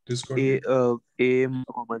this A coordinate A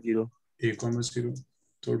comma 0. A comma 0,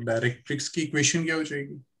 तो डायरेक्ट्रिक्स की इक्वेशन क्या हो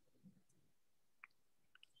जाएगी,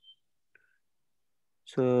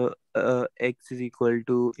 So X is equal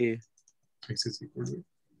to A. X is equal to,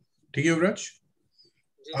 ठीक है युवराज।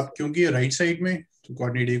 जी अब क्योंकि ये राइट साइड में तो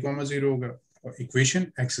कोऑर्डिनेट ए कॉमा 0 होगा और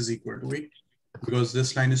equation x is equal to 8 because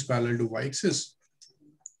this line is parallel to y axis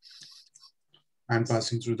and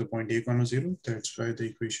passing through the point a comma 0, that's why the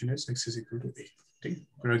equation is x is equal to a, ठीक है।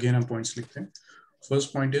 पर again हम points लिखते हैं,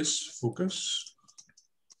 first point is focus,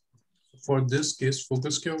 for this case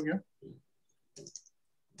focus क्या हो गया,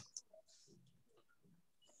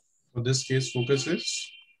 for this case focus is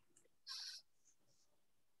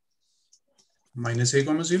minus A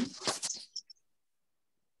comma 0,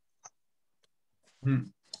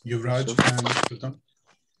 Yuvraj and प्रथम,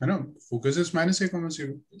 है ना, focus is minus A comma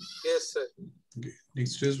 0, yes sir,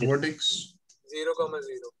 next is what x, 0 comma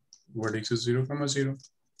 0 what x is 0 comma 0,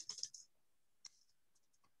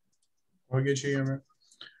 और क्या चाहिए हमें,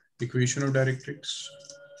 equation of directrix,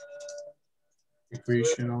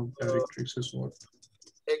 equation of directrix is what,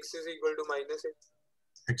 x is equal to minus a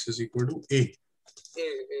x is equal to a,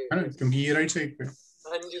 है ना, क्योंकि ये right side पे,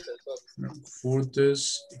 हाँ जी sir, sorry for this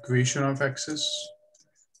equation of axis,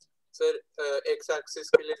 sir, x axis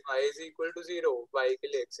के लिए y is equal to 0, y के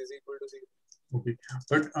लिए x is equal to 0. okay,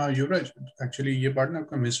 but Yuvraj actually ये पार्ट ना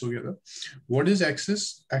आपका मिस हो गया था, what is axis,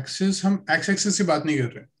 axis हम x axis से बात नहीं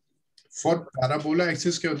कर रहे हैं, for parabola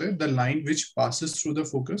axis क्या होता है, the line which passes through the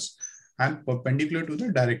focus and perpendicular to the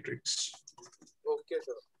directrix, Okay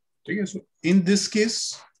sir. ठीक है, so in this case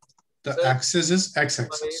the Sir, axis is x y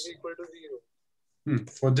axis, is equal to 0.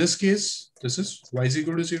 for this case this is y is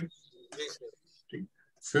equal to 0, ji sir. ठीक।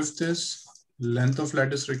 fifth is length of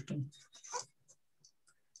lattice rectum,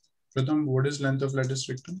 Pratham, what is length of lattice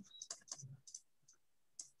rectum,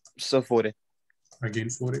 So 4A. again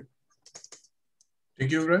 4a,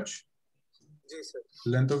 ठीक है युवराज, जी sir.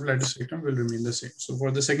 length of lattice rectum will remain the same, so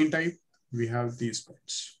for the second type we have these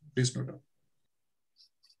points, please note down.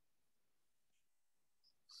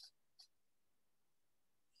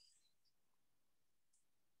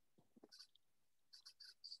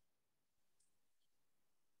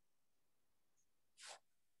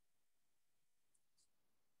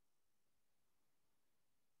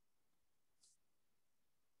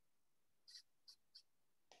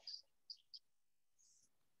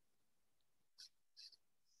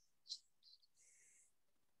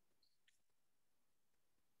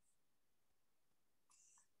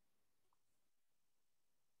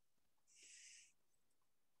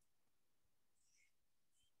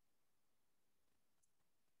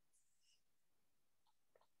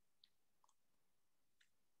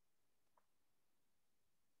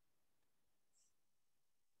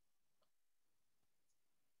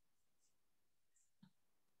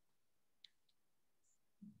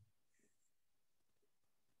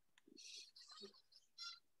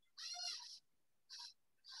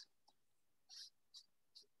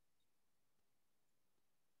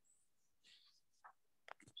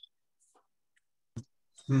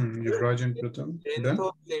 Yuvraj and प्रथम length done,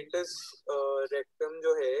 of latus rectum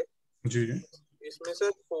जो है, जी जी, इसमें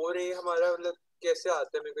sir 4a हमारा मतलब कैसे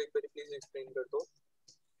आता है, मेरे को एक बार प्लीज एक्सप्लेन कर दो.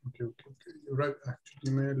 okay okay okay, right,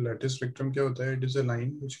 actually में lattice rectum क्या होता है, it is a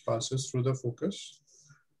line which passes through the focus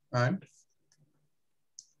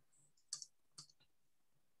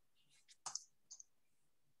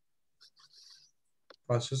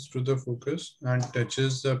and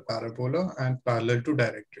touches the parabola and parallel to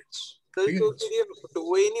directrix, sir ठीक तो है, फिर ये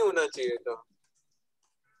 2a नहीं होना चाहिए था.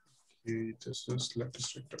 this is lattice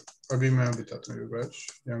rectum, अभी मैं बताता हूँ युवराज,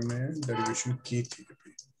 ये हमने डेरिवेशन की थी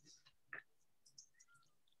अभी,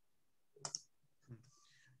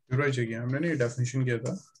 युवराज ये हमने ना ये डेफिनेशन किया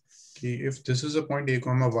था कि if this is a point a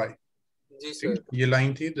comma y, जी ठीक है, सर. ये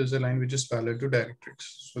लाइन थी, this is a line which is parallel to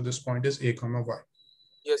directrix, so this point is a comma y,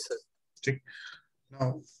 yes sir. ठीक,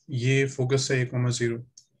 now ये फोकस है a comma 0,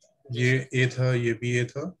 ये a था, ये भी a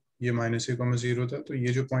था, ये माइनस a comma 0 था, तो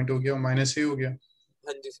ये जो पॉइंट हो गया वो माइनस a हो गया,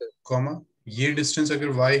 हाँ जी सर. कॉमा ये डिस्टेंस अगर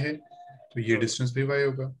y है तो ये डिस्टेंस भी y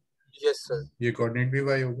होगा, यस सर. ये कोऑर्डिनेट भी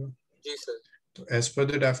y होगा, जी सर. तो as per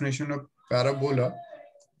the definition of parabola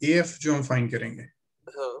AF जो हम फाइंड करेंगे,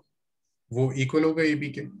 हाँ. वो इक्वल होगा ए बी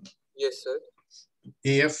के। Yes sir.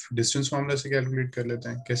 A F distance formula से कैलकुलेट कर लेते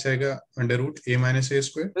हैं, कैसे आएगा, under root A minus A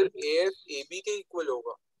square. Sir A F A B के इक्वल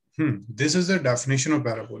होगा। This is the definition of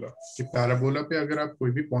parabola, कि पैराबोला पे अगर आप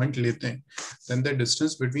कोई भी पॉइंट लेते हैं then the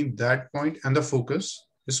distance between that point and the focus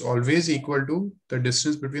is always equal to the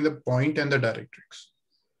distance between the point and the directrix.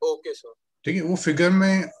 Okay sir. ठीक है, वो फिगर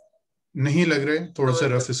में नहीं लग रहे, थोड़ा सा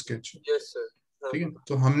समझ रफ गया। स्केच। Yes sir. ठीक है,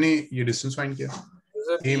 तो हमने ये डिस्टेंस फाइंड किया।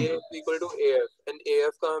 Sir B A F equal to A F and A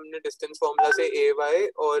F का हमने डिस्टेंस फॉर्मूला से ए वाई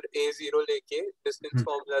और ए जीरो लेके डिस्टेंस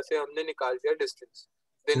फॉर्मूला से हमने निकाल दिया डिस्टेंस,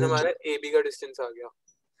 देन हमारा ए बी का डिस्टेंस आ गया।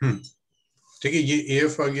 ठीक है, ये ए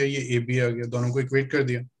एफ आ गया, ये ए बी आ गया, दोनों को इक्वेट कर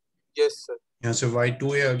दिया। Yes sir. यहाँ से y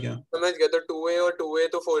 2a आ गया, समझ गया, तो 2a और 2a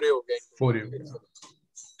तो 4a हो गया। 4a हो गया।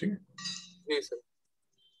 ठीक है, जी sir.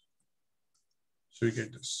 so we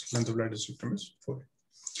get this length of lattice spectrum is 4a.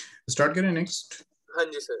 Start करें next. हाँ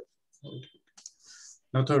जी सर।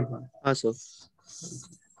 Now third one. हाँ sir.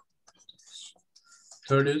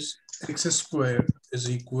 Third is x square is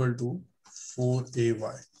equal to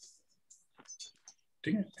 4ay.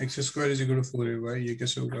 ठीक है, x square is equal to 4ay, ये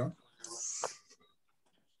कैसे होगा?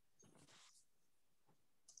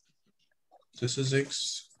 This is x.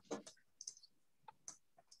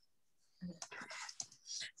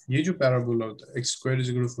 ये जो पैराबोला होता है x square is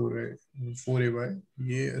equal to 4ay,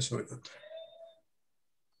 ये ऐसा हो जाता है।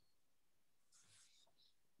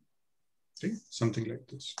 ठीक, समथिंग लाइक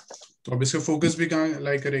दिस। तो अब इसका फोकस भी कहाँ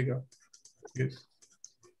लाई करेगा?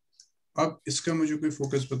 अब इसका मुझे कोई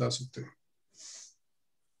फोकस बता सकते हैं?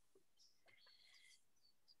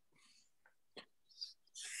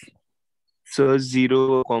 Sir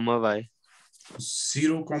 0,y।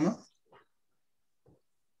 0,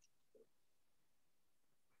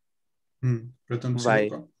 प्रथम 0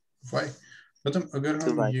 का y। प्रथम अगर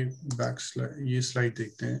हम y। ये बैक स्लाइड, ये स्लाइड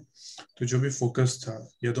देखते हैं, तो जो भी फोकस था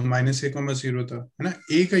या तो -a,0 था, है ना,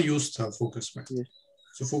 a का यूज था फोकस में।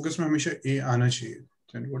 सो फोकस में हमेशा a आना चाहिए।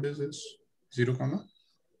 Then what is this? 0,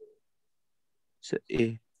 a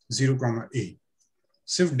 0, a।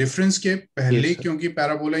 सिर्फ डिफरेंस के पहले, क्योंकि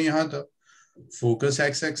पैराबोला यहाँ था, फोकस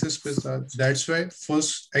एक्स एक्सिस पे था, that's why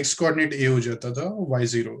first x coordinate a हो जाता था और y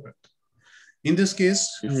 0 हो जाता। In this case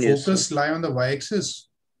focus lie on the y axis,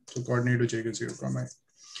 तो कोऑर्डिनेट हो जाएगा 0, a।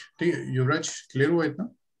 ठीक है युवराज, क्लियर हुआ इतना?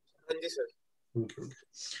 हाँ जी सर। ओके ओके,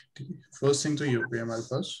 ठीक है। फर्स्ट थिंग तो ये हो गया हमारे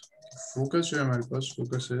पास, फोकस जो है हमारे पास,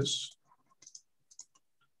 फोकस इज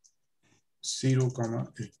 0,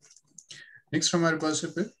 a। नेक्स्ट हमारे पास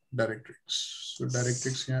है फिर डायरेक्ट्रिक्स। सो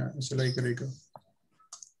डायरेक्ट्रिक्स यहाँ ऐसे लाई करेगा।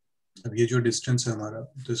 अब ये जो डिस्टेंस है हमारा,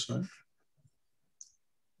 this one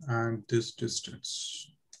and this distance,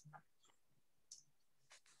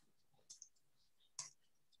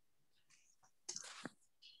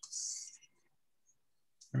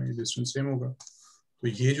 ये डिस्टेंस सेम होगा। तो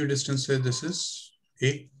ये जो डिस्टेंस है दिस इज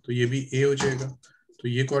a, तो ये भी a हो जाएगा। तो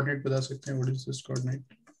ये कोऑर्डिनेट बता सकते हैं, what is this coordinate?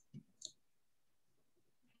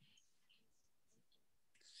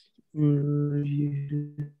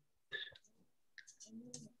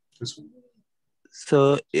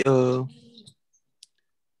 Sir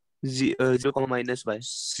 0, -y।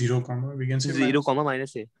 0, we can say 0, -a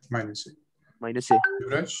 -a।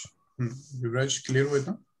 Yuvraj, Yuvraj clear हुआ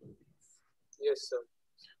था? Yes sir.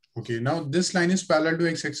 Okay, now this line is parallel to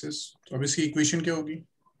x axis, तो अब इसकी इक्वेशन क्या होगी?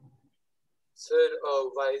 Sir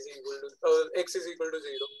y is equal to x is equal to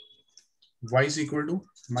 0, y is equal to -a,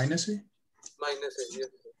 minus है।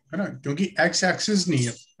 Yes है ना, क्योंकि x एक्सिस नहीं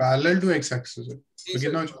है, पैरेलल टू x एक्सिस है, तो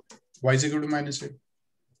कितना हो जाएगा? y is equal to -a।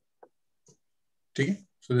 ठीक है,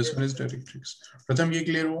 so this one is directrix. प्रथम ये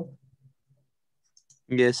क्लियर हुआ?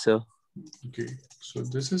 Yes sir. Okay, so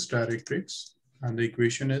this is directrix and the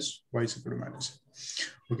equation is y is equal to -a.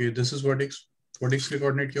 Okay, this is what x के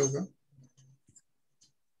coordinate क्या होगा?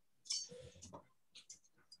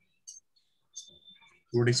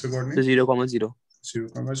 What x का coordinate? 0,0।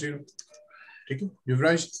 0,0। ठीक है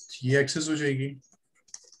युवराज, ये एक्सिस हो जाएगी,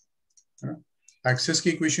 है ना। एक्सिस की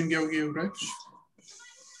इक्वेशन क्या होगी युवराज?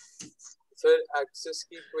 सर एक्सिस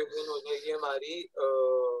की इक्वेशन हो जाएगी हमारी,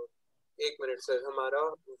 एक मिनट सर, हमारा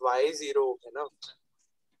y 0 हो गया ना,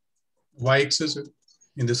 y axis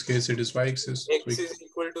in this case it is y axis, x is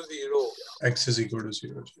equal to 0 हो गया। x is equal to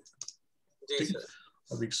 0। Ji sir.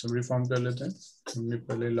 अब एक समरी फॉर्म कर लेते हैं। हमने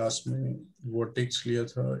पहले लास्ट में वर्टेक्स लिया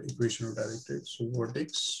था equation of directrix. So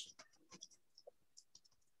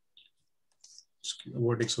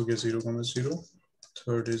vertex हो गया 0,0।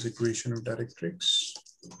 Third is equation of directrix.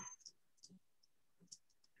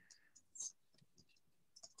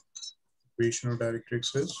 Equation of directrix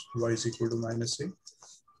is y is equal to -a.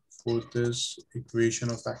 Fourth is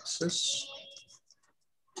equation of axis.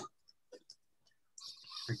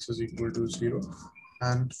 x is equal to 0,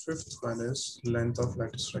 and fifth one is length of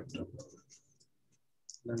lattice rectum.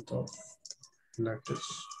 Length of lattice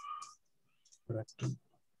rectum.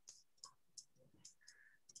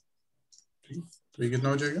 ठीक, तो ये कितना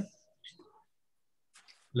हो जाएगा?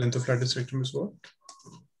 Length of lattice rectum is what?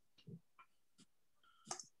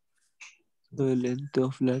 The length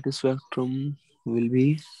of lattice rectum will be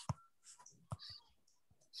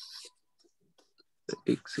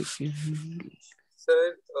एक second.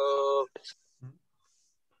 Sir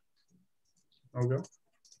होगा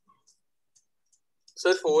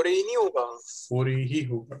sir 4A ही नहीं होगा? 4A ही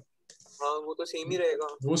होगा। हाँ वो तो सेम ही रहेगा।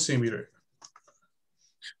 वो सेम ही रहेगा।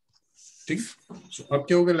 ठीक, so, अब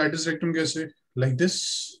क्या होगा? लैटिस रेक्टम कैसे? Like this.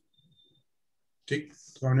 ठीक,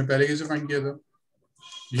 तो हमने पहले कैसे फाइंड किया था?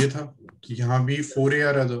 ये था कि यहाँ भी 4A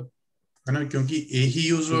आ रहा था, है ना, क्योंकि A ही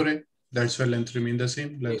यूज हो रहे हैं। That's why length remain the same.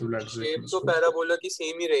 Length of lattice rectum is तो 4. पैराबोला की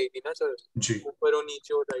सेम ही रहेगी ना सर? जी ऊपर और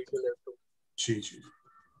नीचे और राइट और लेफ्ट। जी जी,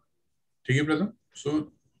 ठीक है ब्रदर। सो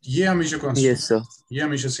ये हमेशा कांस्टेंट, Yes, sir. ये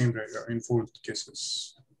हमेशा सेम रहेगा इन 4 केसेस।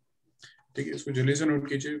 ठीक है, इसको जल्दी से नोट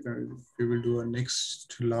कीजिए। We will do a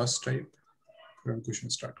next last type, फिर हम क्वेश्चन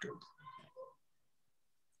स्टार्ट करते हैं।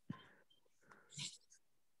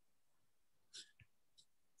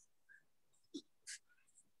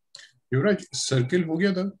 युवराज, सर्किल हो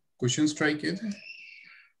गया था? क्वेश्चन ट्राई किए थे?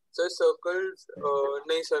 सर सर्कल्स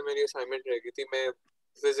नहीं सर, मेरी असाइनमेंट रह गई थी, मैं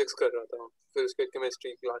फिजिक्स कर रहा था, फिर उसके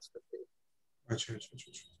केमिस्ट्री क्लास में थी। अच्छा अच्छा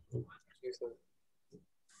अच्छा जी सर।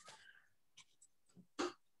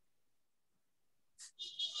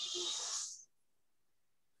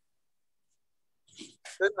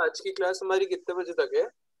 सर आज की क्लास हमारी कितने बजे तक है?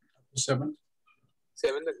 7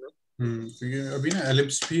 तक ना? क्योंकि अभी ना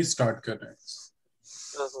एलिप्स भी स्टार्ट कर रहे हैं,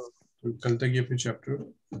 हाँ हाँ तो कल तक ये फिर चैप्टर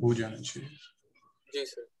हो जाना चाहिए। जी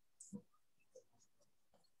सर।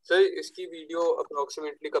 सर इसकी वीडियो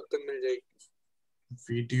अप्रोक्सीमेटली कब तक मिल जाएगी?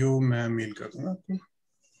 वीडियो मैं मेल कर दूंगा आपको,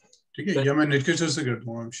 ठीक है, या मैं नेट के से कर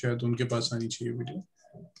दूंगा, शायद उनके पास आनी चाहिए वीडियो।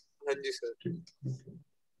 हाँ जी सर। ठीक,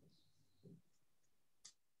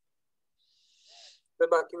 सर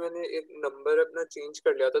बाकी मैंने एक नंबर अपना चेंज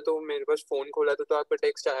कर लिया था, तो मेरे पास फोन खोला था तो आपका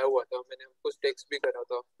टेक्स्ट आया हुआ था, मैंने आपको टेक्स्ट भी करा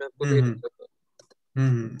था, मैं आपको दे दूंगा था।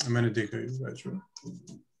 मैंने देखा है।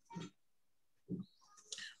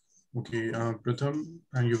 ओके, प्रथम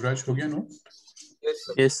युवराज हो गया no? Yes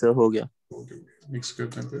sir. Yes, sir. हो गया। ओके, मिक्स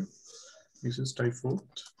करते हैं फिर। This is type 4।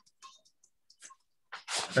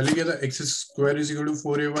 पहले क्या था? x square is equal to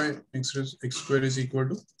 4ay, x square is equal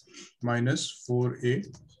to minus 4ay।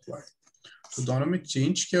 तो दोनों में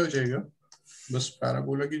चेंज क्या हो जाएगा? बस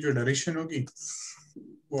पैराबोला की जो डायरेक्शन होगी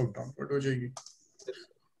वो अब डाउनवर्ड हो जाएगी।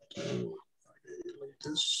 तो like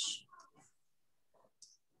this.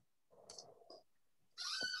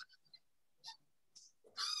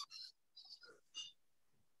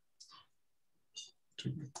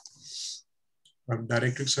 ठीक है, अब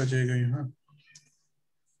डायरेक्ट्रिक्स आ जाएगा यहाँ,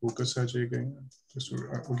 फोकस आ जाएगा यहाँ।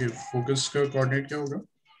 ओके, फोकस का कोऑर्डिनेट क्या होगा?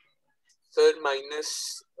 Sir minus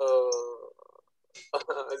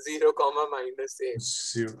 0, -a।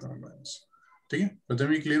 0, ठीक है,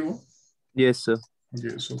 प्रथम ये क्लियर हो? Yes, sir.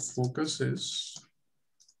 Okay, so focus is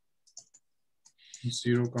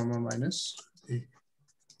 0, -a.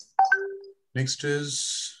 Next is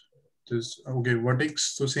this. Okay, vertex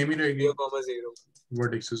तो सेम ही रहेगी। 0, 0।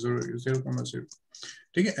 वर्टेक्स 0, 0, 0।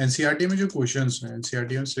 ठीक है, एनसीईआरटी में जो क्वेश्चंस हैं,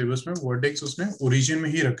 एनसीईआरटी में सिलेबस में वर्टेक्स उसने ओरिजिन में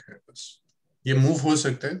ही रखा है बस। ये मूव हो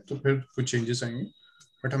सकता है तो फिर कुछ चेंजेस आएंगे,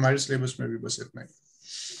 बट हमारे सिलेबस में भी बस इतना ही।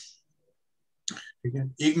 ठीक है,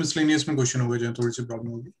 एक मिसलेनियस में क्वेश्चन होगा जहाँ थोड़ी सी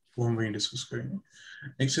प्रॉब्लम होगी, वो हम वहीं डिस्कस करेंगे।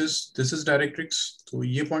 Next is this is directrix. तो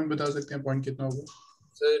ये पॉइंट बता सकते हैं, पॉइंट कितना होगा?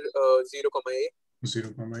 Sir 0, a। 0,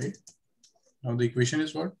 a। Now the equation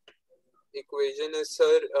is what? Equation is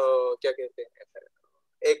sir क्या कहते हैं,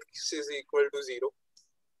 x is equal to 0।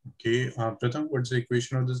 Okay, प्रथम what is the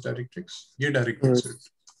equation of this directrix? ये डायरेक्ट्रिक्स है।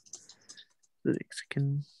 एक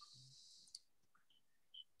second.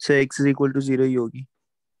 Sir x is equal to 0 ही होगी।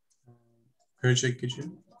 फिर चेक कीजिए,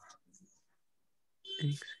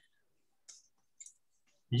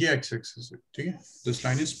 ये x एक्सिस है, ठीक है, this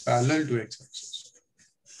line is parallel to x axis.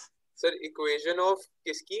 Sir equation of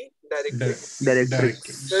किसकी? Directrix.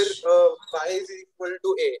 Directrix. Sir y is equal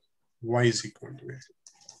to a। y is equal to a।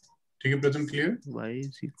 ठीक है प्रथम, clear? y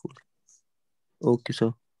is equal। Okay sir.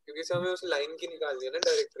 क्योंकि sir हमें उस लाइन की निकालनी है ना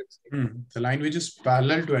डायरेक्ट्रिक्स की। The line which is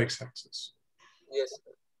parallel to x axis. Yes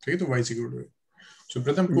sir. ठीक है, तो y is equal to a। सो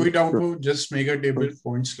प्रथम कोई डाउट हो just make a table,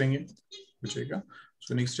 points लेंगे पूछेगा।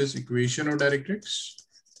 So next is equation of directrix.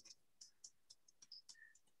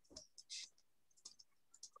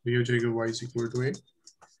 ये हो जाएगा y is equal to a।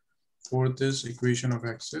 Fourth is equation of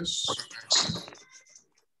axis।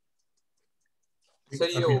 Sir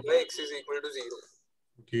ये होगा x is equal to 0.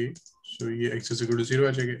 Okay, so ये x is equal to 0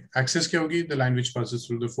 आ जाएगी. Axis क्या होगी? The line which passes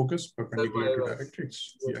through the focus perpendicular to directrix.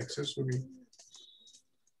 ये axis होगी.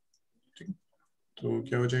 ठीक, तो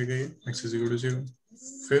क्या हो जाएगा ये? x is equal to 0.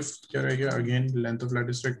 Fifth क्या रहेगा? Again length of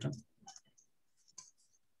lattice rectum.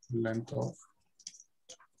 Length of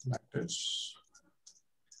lattice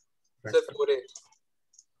rectum. 4a.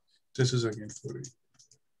 This is again 4a.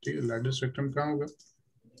 ठीक है, lattice rectum कहाँ होगा?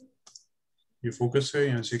 ये फोकस है,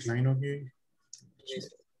 यहाँ से एक लाइन होगी.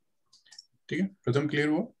 ठीक है, प्रथम क्लियर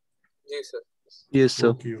हुआ? जी सर. Yes sir.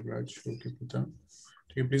 ओके युवराज, ओके प्रथम.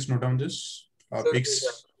 ठीक है, प्लीज नोट डाउन दिस. आप एक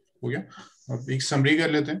हो गया. अब एक समरी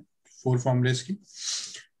कर लेते हैं 4 फॉर्मूलेस की,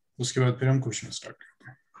 उसके बाद फिर हम क्वेश्चन स्टार्ट करते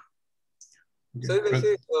हैं. सर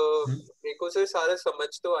वैसे मेरे को सर सारा समझ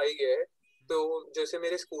तो आ ही गया है. तो जैसे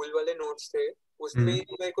मेरे स्कूल वाले नोट्स थे उसमें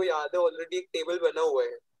मेरे को याद है ऑलरेडी एक टेबल बना हुआ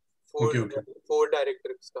है 4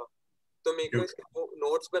 डायरेक्टर्स का. तो मेरे को इसके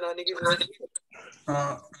नोट्स बनाने की जरूरत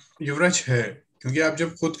है युवराज है, क्योंकि आप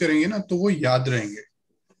जब खुद करेंगे ना तो वो याद रहेंगे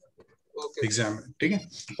एग्जाम में. ठीक है,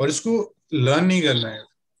 और इसको लर्न नहीं करना है,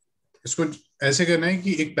 इसको ऐसे करना है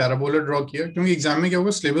कि एक पैराबोला ड्रॉ किया, क्योंकि एग्जाम में क्या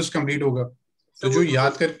होगा, सिलेबस कंप्लीट होगा. तो जो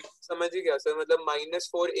याद कर समझ ही गया सर. मतलब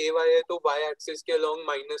 -4ay है तो y एक्सिस के अलोंग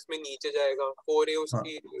माइनस में नीचे जाएगा. 4a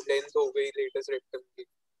उसकी लेंथ हो गई लेटेस्ट रेक्टम की,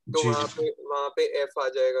 तो वहां पे f आ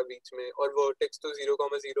जाएगा बीच में. और वर्टेक्स तो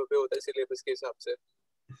 0,0 पे होता है सिलेबस के हिसाब से.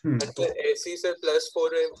 ऐसी सर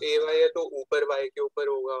 +4ay है तो ऊपर y के ऊपर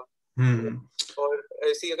होगा. और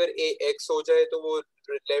ऐसी अगर x हो जाए तो वो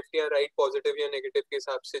लेफ्ट या राइट पॉजिटिव या नेगेटिव के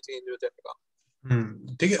हिसाब से चेंज हो जाएगा.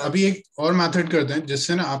 ठीक है, अभी एक और मेथड करते हैं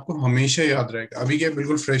जिससे ना आपको हमेशा याद रहेगा. अभी क्या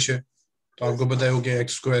बिल्कुल फ्रेश है तो आपको पता है कि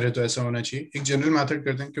x स्क्वायर है तो ऐसा होना चाहिए. एक जनरल मेथड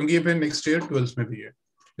करते हैं, क्योंकि ये फिर नेक्स्ट ईयर 12th में भी है,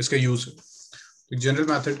 इसका यूज है. एक जनरल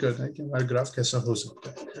मेथड करते हैं कि हमारा ग्राफ कैसा हो सकता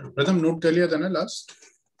है. प्रथम नोट कर लिया था ना लास्ट?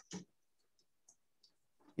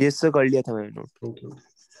 यस सर, कर लिया था मैंने note. Okay,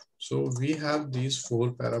 so we have these 4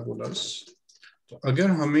 parabolas. तो अगर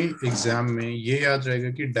हमें एग्जाम में ये याद रहेगा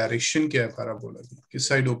कि डायरेक्शन क्या है पैराबोला की, किस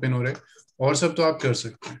साइड ओपन हो रहा है, और सब तो आप कर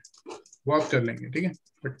सकते हैं, वो आप कर लेंगे. ठीक है,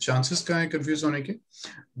 बट चांसेस कहाँ है कंफ्यूज होने के?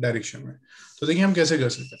 डायरेक्शन में. तो देखिए हम कैसे कर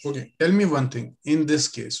सकते हैं. Okay, tell me one thing. In this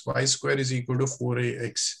case y square is equal to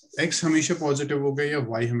 4ax. x हमेशा पॉजिटिव होगा या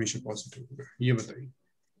y हमेशा पॉजिटिव होगा, ये बताइए.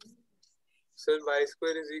 Sir y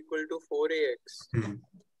square is equal to 4ax.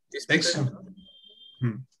 x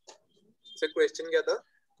sir question क्या था?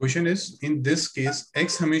 Question is in this case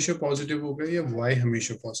x हमेशा पॉजिटिव होगा या y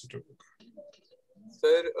हमेशा पॉजिटिव होगा?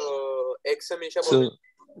 सर x हमेशा पॉजिटिव.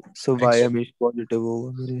 सो y हमेशा पॉजिटिव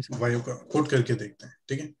होगा मेरे हिसाब से. y का पुट करके देखते हैं.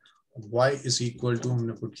 ठीक है, y इज इक्वल टू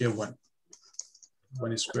हमने पुट किया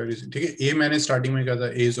 1 स्क्वायर इज. ठीक है, a मैंने स्टार्टिंग में कहा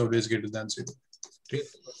था a is always greater than 0. ठीक,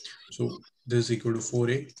 so this is equal to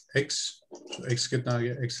 4ax. So x कितना आ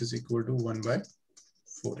गया? x is equal to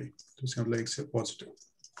 1/4a. तो इसका मतलब x है पॉजिटिव.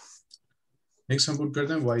 नेक्स्ट हम पुट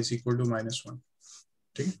करते हैं y इज इक्वल टू -1.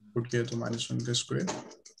 ठीक है, पुट किया तो -1 का square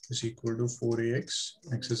is equal to 4ax.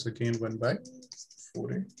 x is again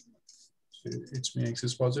 1/4a. So it's mean x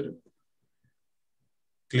is positive.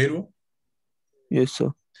 Clear हो? Yes sir.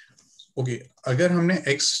 Okay, अगर हमने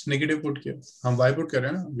x नेगेटिव पुट किया, हम y पुट कर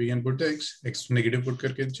रहे हैं ना, we can put the x negative put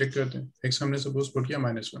करके चेक करते हैं. x हमने सपोज पुट किया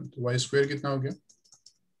 -1, तो y स्क्वायर कितना हो गया?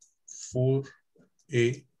 4a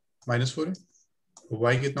 -4a.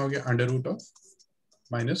 y कितना हो गया? Under root of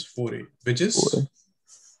 -4a, which is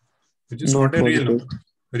not a real number.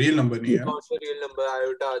 Real number नहीं है ना, रियल नंबर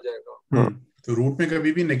आयोटा आ जाएगा. तो रूट में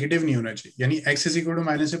कभी भी नेगेटिव नहीं होना चाहिए, यानी x is equal to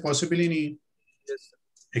minus से पॉसिबल ही नहीं है. yes,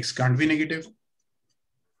 x can't be negative.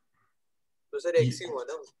 तो सर x ही हुआ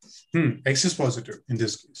ना. x is positive in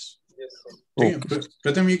this case. yes sir. ठीक है,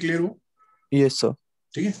 प्रथम ये क्लियर हो? Yes sir.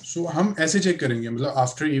 ठीक है, सो हम ऐसे चेक करेंगे, मतलब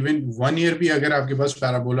आफ्टर इवन 1 ईयर भी अगर आपके पास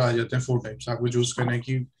पैराबोला आ जाते हैं 4 टाइप्स, आपको चूज करना है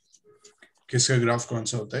कि किसका ग्राफ कौन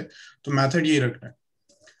सा होता है. तो मेथड ये रखना है,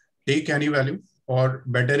 टेक एनी वैल्यू, और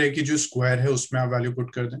बेटर है कि जो स्क्वायर है उसमें आप वैल्यू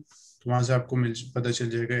पुट कर दें, तो वहां से आपको पता चल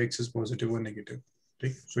जाएगा x इज पॉजिटिव और नेगेटिव.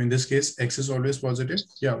 ठीक, सो in this case x is always positive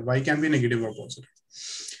या y कैन बी नेगेटिव और पॉजिटिव.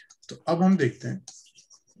 तो अब हम देखते हैं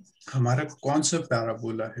हमारा कौन सा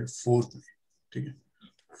पैराबोला है 4 में. ठीक है,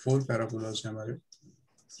 4 पैराबोलास है हमारे.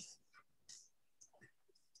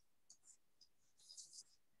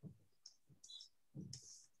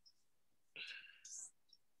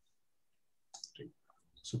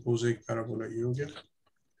 सपोज एक पैराबोला ये हो गया,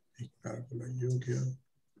 एक पैराबोला ये हो गया,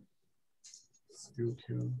 ये हो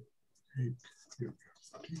गया, एक ये हो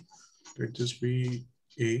गया. Let this B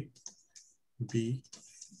a b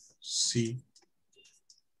c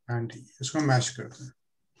and d. इसको मैच करते हैं.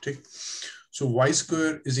 ठीक, सो y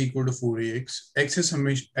square is equal to 4ax. x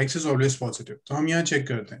is always positive. तो हम यहाँ चेक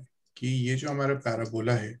करते हैं कि ये जो हमारा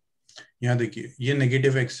पैराबोला है, यहाँ देखिए ये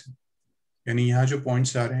नेगेटिव एक्स है, यानी यहाँ जो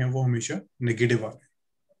पॉइंट्स आ रहे हैं वो हमेशा नेगेटिव आ रहे हैं।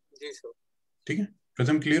 जी सर। ठीक है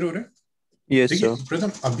प्रथम, क्लियर हो रहा है? यस देखिए सर।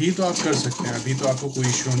 प्रथम, अभी तो आप कर सकते हैं, अभी तो आपको कोई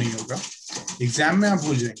इश्यू नहीं होगा, एग्जाम में आप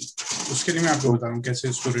भूल जाएंगे। उसके लिए मैं आपको बता रहा हूँ कैसे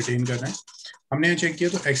इसको रिटेन करना है। हमने यहाँ चेक किया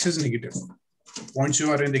तो एक्स इज नेगेटिव, पॉइंट्स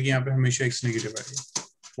जो आ रहे हैं देखिए यहाँ पे हमेशा एक्स नेगेटिव आएगा।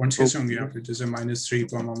 पॉइंट्स कैसे होंगे यहाँ पे, जैसे -3,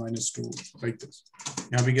 -2 लाइक दिस।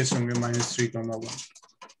 यहाँ पे कैसे होंगे -3, 1।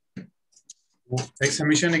 वो एक्स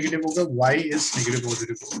हमेशा नेगेटिव होगा, वाई इज नेगेटिव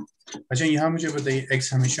पॉजिटिव होगा। अच्छा यहाँ मुझे बताइए,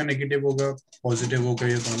 एक्स हमेशा नेगेटिव होगा, पॉजिटिव होगा,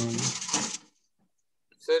 या दोनों होंगे?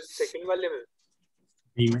 सर सेकंड वाले में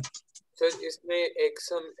बी में सर इसमें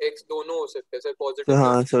एक्स दोनों हो सकते हैं सर, तो पॉजिटिव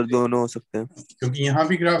हाँ सर, दोनों हो सकते हैं। क्योंकि यहाँ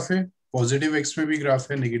भी ग्राफ है, पॉजिटिव एक्स में भी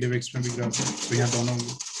ग्राफ है, नेगेटिव एक्स में भी ग्राफ है, तो यहाँ दोनों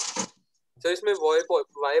होंगे। सर इसमें वाई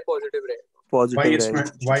पॉजिटिव रहेगा। वाई पॉजिटिव इसमें,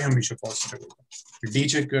 रहेगा। वाई हमेशा पॉजिटिव होगा। डी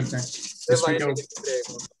चेक करते हैं, सर इसमें वाई क्या होगा? नेगेटिव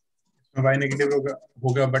रहेगा। इसमें वाई नेगेटिव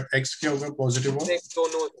होगा बट एक्स क्या होगा? पॉजिटिव और एक्स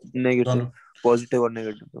दोनों नेगेटिव, दोनों। पॉजिटिव और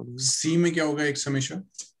नेगेटिव दोनों। सी में क्या होगा? एक्स हमेशा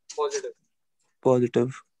पॉजिटिव।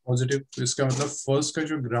 पॉजिटिव। पॉजिटिव, तो इसका मतलब फर्स्ट का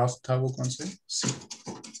जो ग्राफ था वो कौन सा है? सी।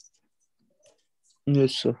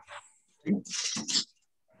 Yes sir.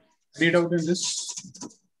 Any doubt in this?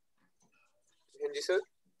 हाँ जी sir.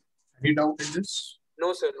 Any doubt in this?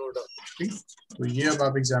 No sir, no doubt. ठीक, तो ये अब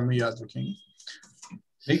आप एग्जाम में याद रखेंगे।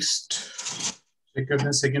 नेक्स्ट चेक करते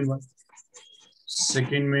हैं सेकंड वन।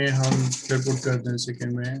 सेकंड में हम फिर पुट करते हैं,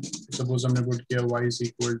 सेकंड में सपोज हमने पुट किया y इज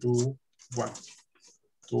इक्वल टू 1,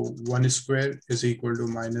 तो 1 square is equal to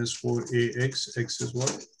 -4ax, x is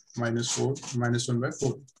what?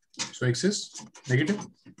 -1/4, so x is negative.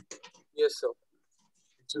 Yes sir.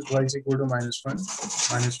 X is y is equal to -1,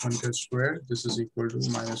 -1 का square, this is equal to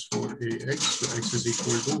 -4ax, so x is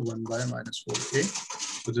equal to 1/-4a,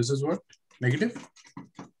 so this is what? Negative.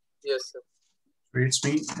 Yes sir. It's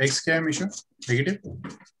mean x क्या है हमेशा? Negative.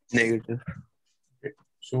 Negative. Okay.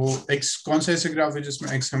 So x कौन सा ऐसे graph है जिसमें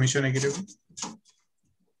x हमेशा नेगेटिव है?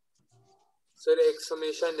 सर एक्स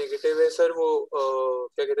हमेशा नेगेटिव है सर, वो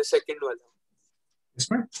क्या कहते हैं सेकंड वाला।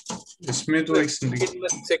 इसमें तो x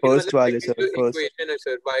सेकंड फर्स्ट वाले सेकंड सर, जो फर्स्ट। इक्वेशन है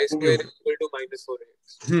sir, y square equal to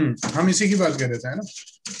 -4x। हम इसी की बात कर रहे थे, है ना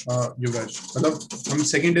युवराज? मतलब हम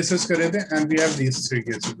सेकंड डिस्कस कर रहे थे and we have these three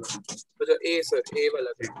cases. अच्छा ए सर, ए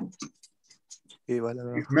वाला था। ये वाला।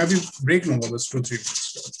 मैं अभी ब्रेक लूंगा बस 2-3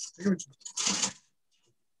 मिनट्स, ठीक है बच्चों?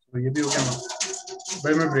 तो ये भी हो गया ना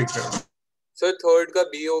भाई, मैं ब्रेक कर रहा हूँ। सर थर्ड का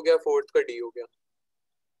बी हो गया, फोर्थ का डी हो गया।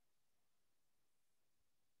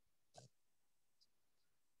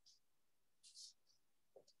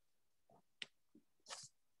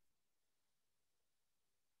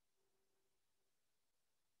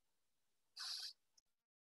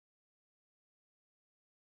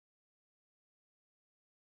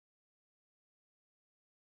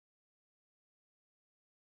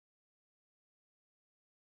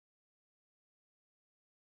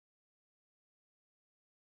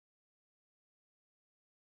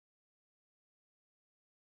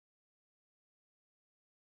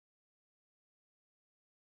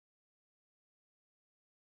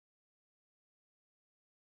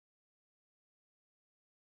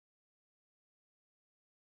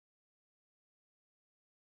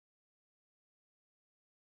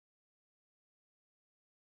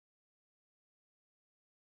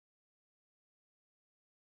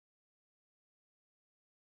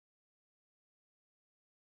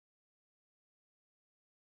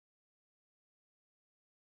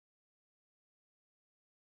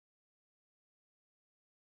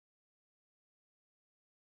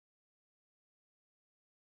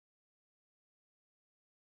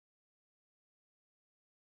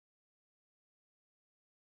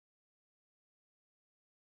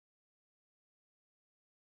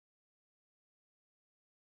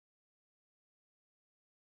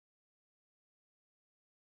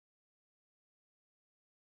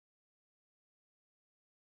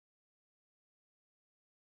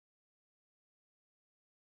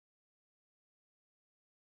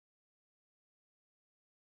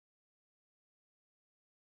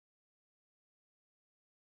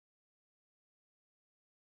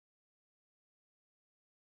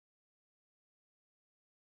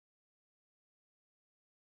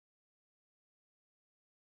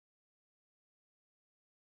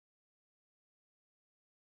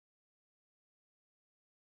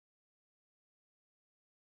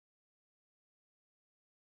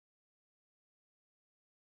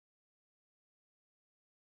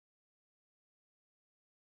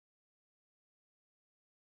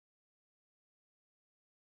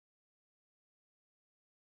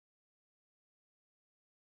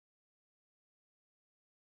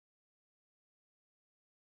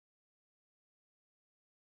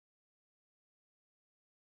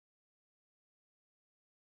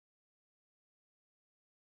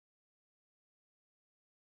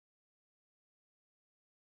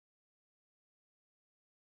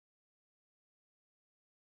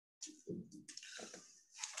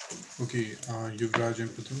 Okay, Yuvraj and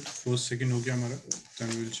Pratham, first second हो गया हमारा, then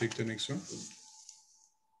we will check the next one.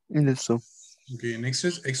 Yes, sir. Okay, next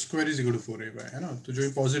is x square is equal to 4ay, है ना? तो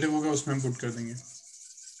जो पॉजिटिव होगा उसमें हम पुट कर देंगे.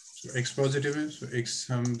 So x पॉजिटिव है, so x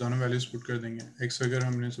हम दोनों वैल्यूज पुट कर देंगे. x अगर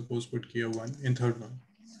हमने सपोज पुट किया 1 इन थर्ड वन,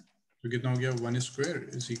 तो कितना हो गया? 1 square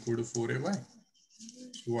is equal to 4ay.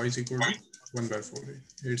 So y is equal to 1 by 4a.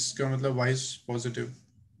 इसका मतलब y is positive.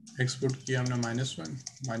 x put किया हमने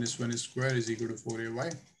 -1 square is equal to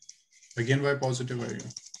 4ay. Again y positive आएगा.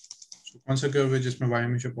 So कौन सा कर्व है जिसमें y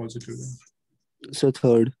हमेशा पॉजिटिव है? So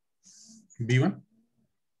third. b1.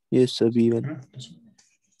 Yes, sir. B1.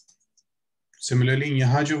 Similarly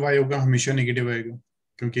यहाँ जो y होगा हमेशा नेगेटिव आएगा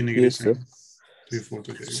क्योंकि नेगेटिव Yes, साइन sir. है. तो ये फोर्थ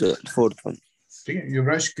हो जाएगा. Sir, fourth one. ठीक है,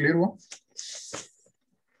 युवराज क्लियर हुआ?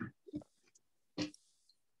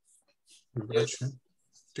 युवराज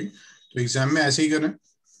ठीक. तो एग्जाम में ऐसे ही करना है,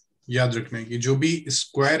 याद रखना है कि जो भी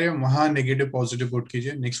स्क्वायर है वहां नेगेटिव पॉजिटिव पुट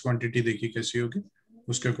कीजिए. नेक्स्ट क्वांटिटी देखिए कैसी होगी,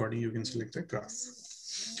 उसके according you can select the graph.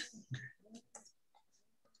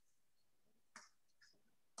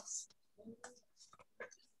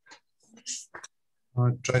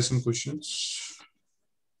 Try some questions.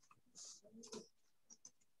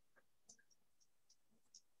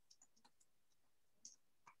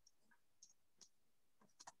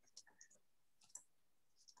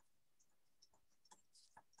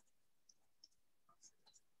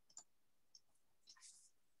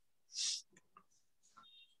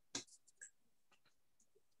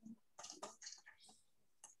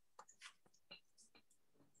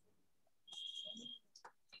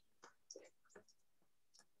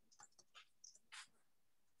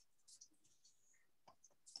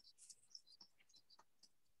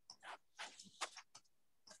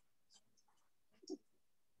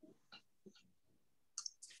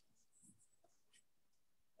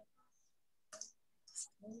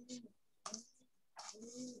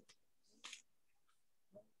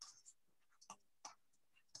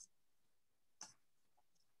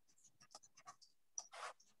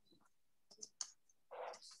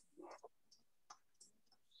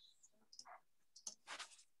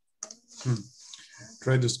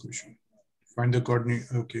 Try this question. Find the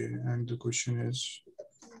coordinate. Okay, and the question is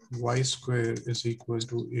y square is equal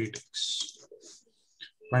to 8x.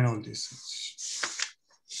 Find all these things.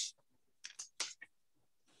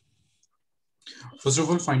 First of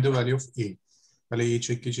all, find the value of a. पहले ये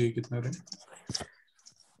check कीजिए कितना रहे.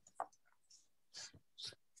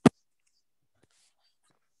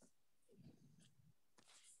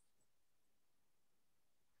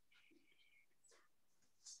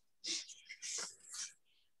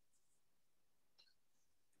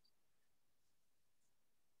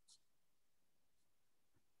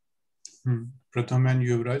 Pratham and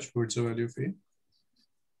Yuvraj, what's the value of a?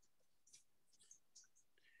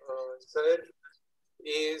 Sir,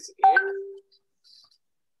 A is 8.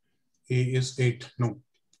 A is 8. No.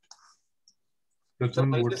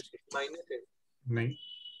 Pratham, what? minus 8. नहीं.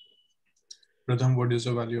 Pratham, what is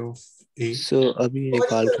the value of a? So अभी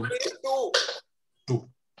निकाल रहा हूँ. 2.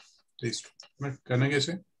 Please. मैं करना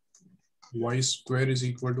कैसे? Y square is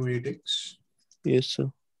equal to 8x. Yes, sir.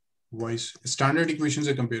 Y standard equation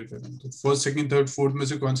से compare कर रहे हैं. तो फर्स्ट सेकंड थर्ड फोर्थ में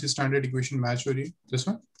से कौन सी स्टैंडर्ड इक्वेशन मैच हो रही है? This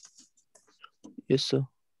one. Yes, sir.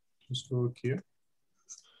 इसको किया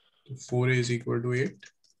तो 4a is equal to 8.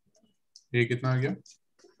 a कितना आ गया?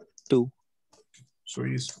 2. So a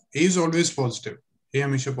is always positive. a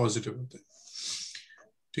हमेशा पॉजिटिव होता है.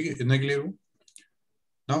 ठीक है, इतना क्लियर हो?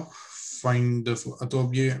 Now find the. तो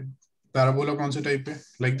अब ये पैराबोला कौन सा टाइप है?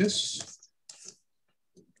 Like this.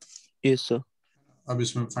 Yes, sir. अब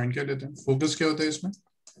इसमें फाइंड क्या लेते हैं? फोकस क्या होता है इसमें?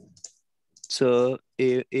 Sir,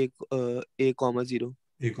 a comma 0.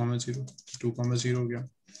 a comma 0. 2 comma 0 हो गया.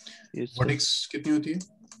 Yes, What sir. x कितनी होती है?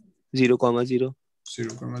 0 comma 0.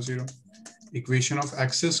 0 comma 0. Equation of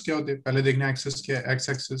axis क्या होती है? पहले देखना एक्सिस क्या है. एक्स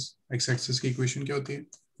एक्सिस की इक्वेशन क्या होती है?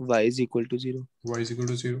 Y is equal to 0. y is equal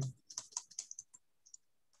to 0.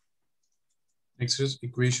 Next is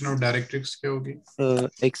equation of directrix क्या होगी?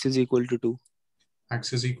 X is equal to 2.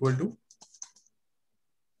 x is equal to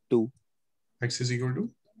 2. x is equal to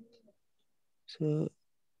So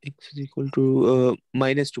X is equal to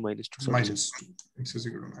 -2. Sorry. -2. x is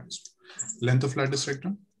equal to -2. Length of lattice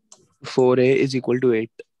rectum? 4a is equal to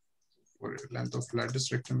 8. Or length of lattice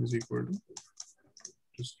rectum is equal to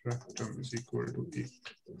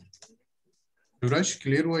 8. Yuvraj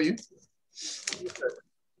clear हुआ ये?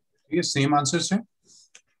 ये same answers हैं?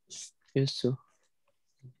 Yes, sir.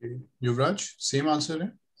 युवराज same answer है?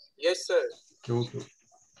 Yes, sir. Okay.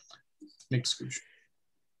 Next question.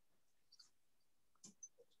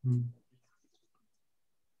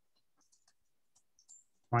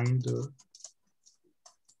 Find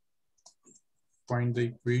the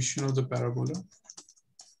equation of the parabola.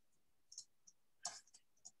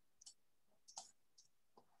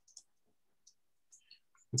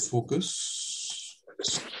 Focus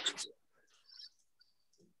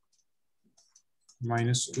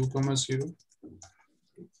 -2, 0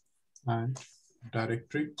 and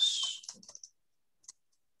directrix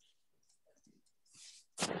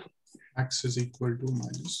x is equal to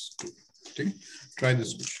 -2. Okay, try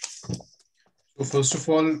this question. So first of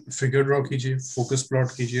all figure draw कीजिए, focus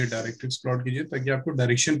plot कीजिए, directrix plot कीजिए ताकि आपको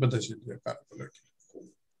direction पता चल जाए parabola की.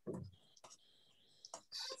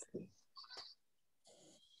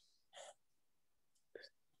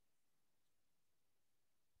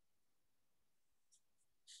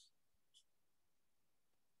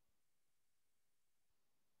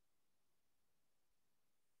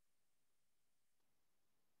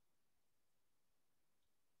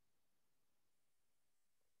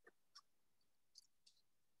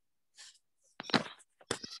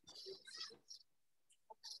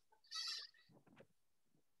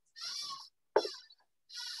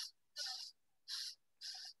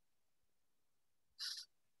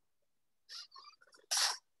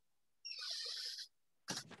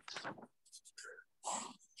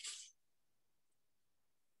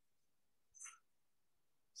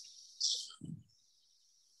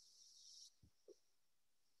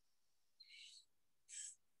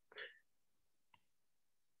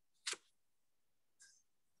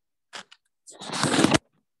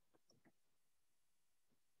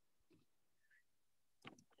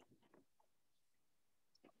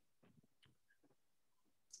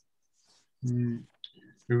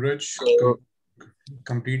 Yuvraj,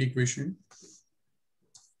 complete equation.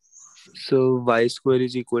 So y square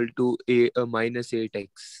is equal to minus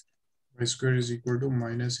 8x. Y square is equal to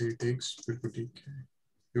 -8x. बिल्कुल ठीक है.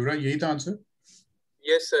 युवराज यही था आंसर?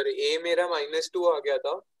 यस सर, a मेरा -2 आ गया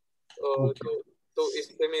था. तो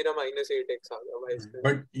इससे मेरा -8x आ गया y square.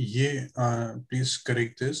 बट ये please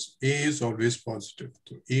correct this, a is always positive,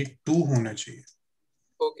 तो a 2 होना चाहिए.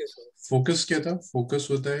 Okay sir. फोकस क्या था? फोकस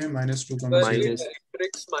होता है -2,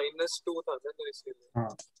 डायरेक्ट्रिक्स -2 था ना, तो इसलिए.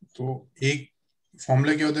 हाँ, तो एक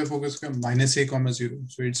फॉर्मूला क्या होता है फोकस का? -a, 0.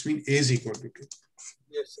 So it's mean a is equal to 2.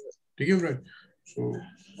 Yes sir. ठीक है right. So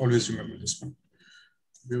always remember this one.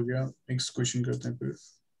 हो गया. नेक्स्ट क्वेश्चन करते हैं फिर.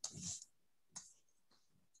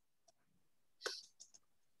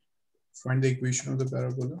 Find the equation of the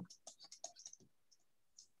parabola.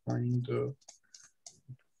 Find the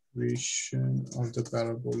equation of the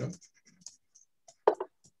parabola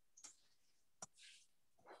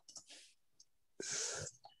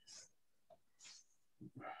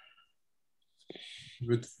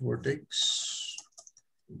with vertex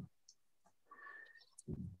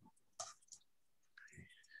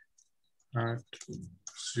at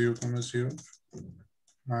 0, 0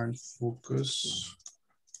 and focus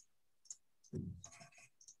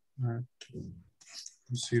at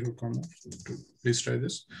 0, 2. Please try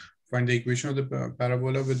this. Find the equation of the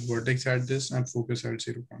parabola with vertex at this and focus at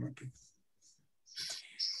 0, 2.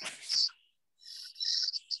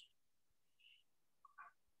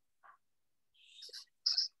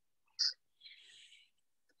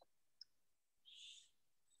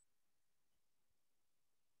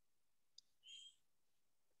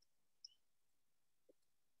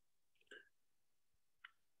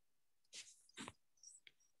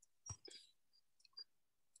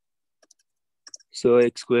 So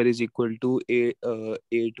x square is equal to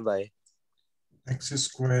 8y. X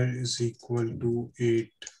square is equal to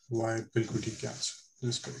 8y. बिल्कुल ठीक answer. This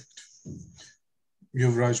is correct.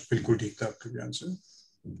 युवराज बिल्कुल ठीक था आपका भी answer.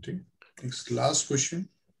 ठीक. Next, last question.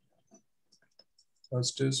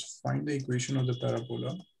 First is find the equation of the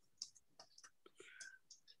parabola.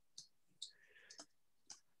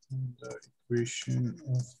 The equation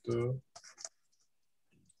of the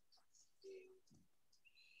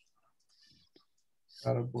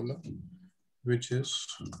parabola, which is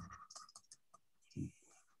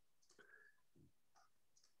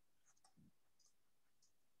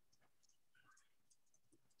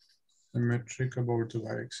symmetric about the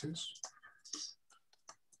y-axis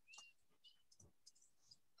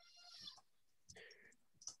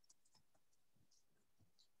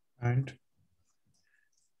and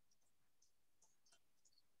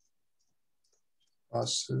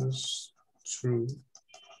passes through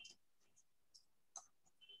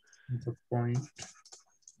the point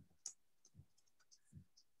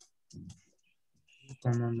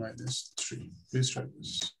 -3. Please try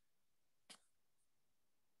this.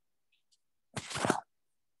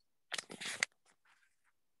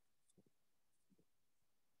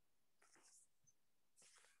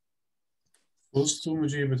 दोस्तों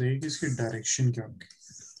मुझे ये बताइए कि इसकी direction क्या होगी?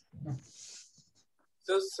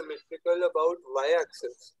 So symmetrical about y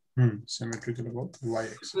axis. Symmetrical about y तो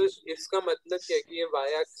axis. इसका मतलब क्या है कि ये y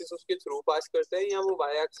axis उसके थ्रू पास करता है या वो y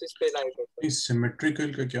axis पे लाई करता है? इस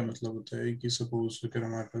सिमेट्रिकल का क्या मतलब होता है कि सपोज अगर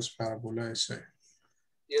हमारे पास पैराबोला ऐसा है,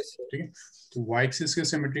 यस सर। ठीक है, तो y एक्सिस का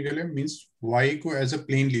सिमेट्रिकल है, मींस y को एज अ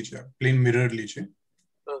प्लेन लीजिए, प्लेन मिरर लीजिए,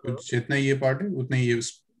 तो जितना ये पार्ट है उतना ये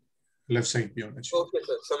लेफ्ट साइड पे होना चाहिए। ओके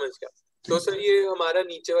सर, समझ गया। तो सर ये हमारा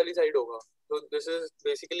नीचे वाली साइड होगा, तो दिस इज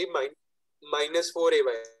बेसिकली -4ay।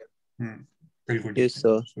 बिल्कुल ठीक Yes है।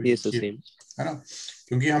 sir. So Yes sir, ये same. है ना,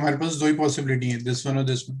 क्योंकि हमारे पास दो ही पॉसिबिलिटी है, दिस वन और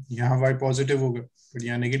दिस वन। यहाँ y पॉजिटिव होगा बट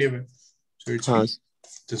यहाँ नेगेटिव है, सो इट्स बी हाँ.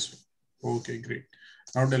 This one. Okay great,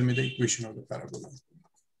 now tell me the equation of the parabola.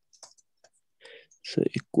 So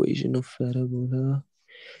equation of parabola.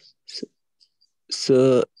 So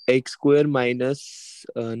x square minus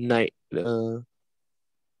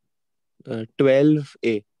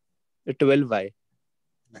 12a 12y.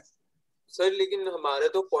 Sir लेकिन हमारा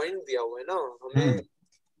तो point दिया हुआ है ना, हमें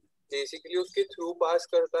बेसिकली उसके थ्रू पास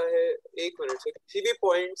करता है। एक मिनट सर, किसी भी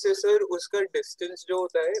पॉइंट से सर उसका डिस्टेंस जो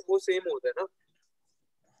होता है वो सेम होता है ना?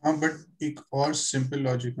 हाँ बट एक और सिंपल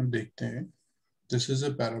लॉजिक हम देखते हैं, दिस इज अ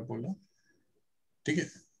पैराबोला, ठीक है,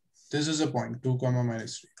 दिस इज अ पॉइंट 2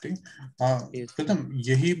 -3, ठीक। हाँ Yes. प्रथम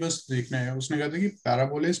यही बस देखना है, उसने कहा था कि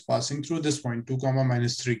parabola is passing through this point 2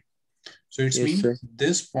 -3, so it's Yes mean sir.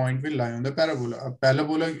 this point will lie on the parabola। अब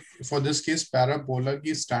parabola, for this case parabola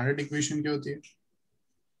की standard equation क्या होती है?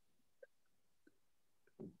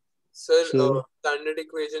 Sir So standard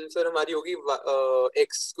equation sir हमारी होगी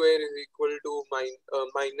x square is equal to -4ay।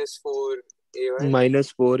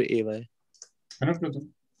 -4ay. है ना प्रथम?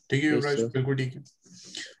 ठीक है Yes युवराज, sir. बिल्कुल ठीक है।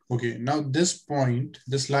 Okay now this point,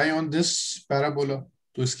 this lie on this parabola,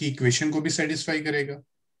 तो इसकी इक्वेशन को भी सेटिस्फाई करेगा।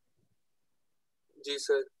 जी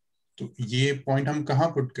सर। तो ये पॉइंट हम कहाँ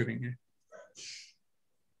पुट करेंगे?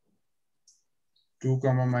 2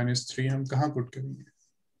 -3 हम कहाँ पुट करेंगे?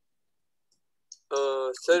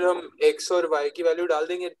 सर हम x और y की वैल्यू डाल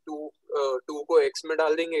देंगे, 2 को x में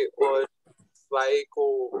डाल देंगे और y को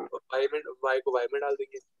y में डाल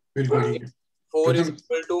देंगे। बिल्कुल ठीक है। 4 इज प्रथम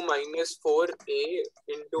इक्वल टू -4a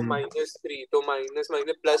इंटू -3, तो माइनस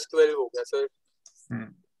माइनस +12 हो गया सर।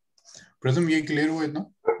 प्रथम ये क्लियर हुआ इतना?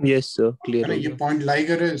 Yes sir. Clear है ना, हो ये गया. पॉइंट लाई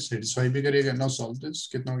कर रहे हैं, सेटिस्फाई भी करेगा। नाउ सॉल्व दिस,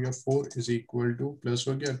 कितना हो गया? 4 इज इक्वल टू प्लस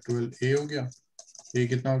हो गया 12a हो गया, ये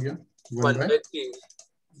कितना हो गया? 1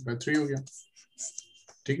 बाय 3 हो गया,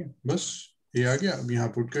 ठीक है। बस ये आ गया, अब यहाँ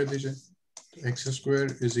पुट कर दीजिए, तो x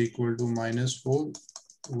square is equal to -4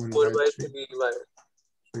 1 4 bye bye 3, 3y।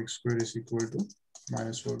 X square is equal to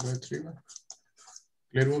 -4 bye 3 bye.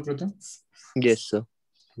 Clear हुआ प्रथम? Yes sir.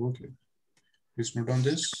 Okay, please note on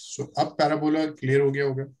this. सो अब पैराबोला क्लियर हो गया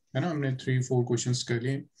होगा, है ना, हमने 3-4 क्वेश्चंस कर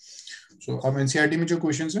लिए। सो अब एनसीईआरटी में जो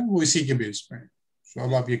क्वेश्चंस हैं वो इसी के बेस पे हैं, सो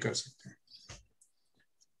अब आप ये कर सकते हैं,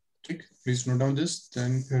 ठीक। Please note down this,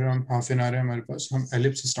 then फिर हम हाफ एन आवर है हमारे पास, हम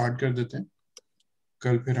एलिप्स स्टार्ट कर देते हैं,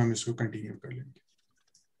 कल फिर हम इसको कंटिन्यू कर लेंगे।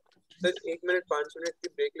 सर 1 मिनट 5 मिनट की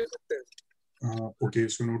ब्रेक ले सकते हैं? ओके,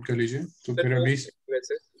 इसको नोट कर लीजिए, तो सर फिर 2 अभी मिनट,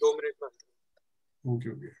 वैसे 2 मिनट में। ओके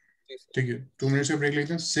ओके जी सर। ठीक है, 2 मिनट्स का ब्रेक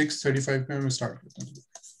लेते हैं, 6:35 पे हम स्टार्ट करते हैं।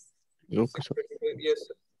 Okay sir. Yes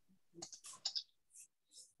sir.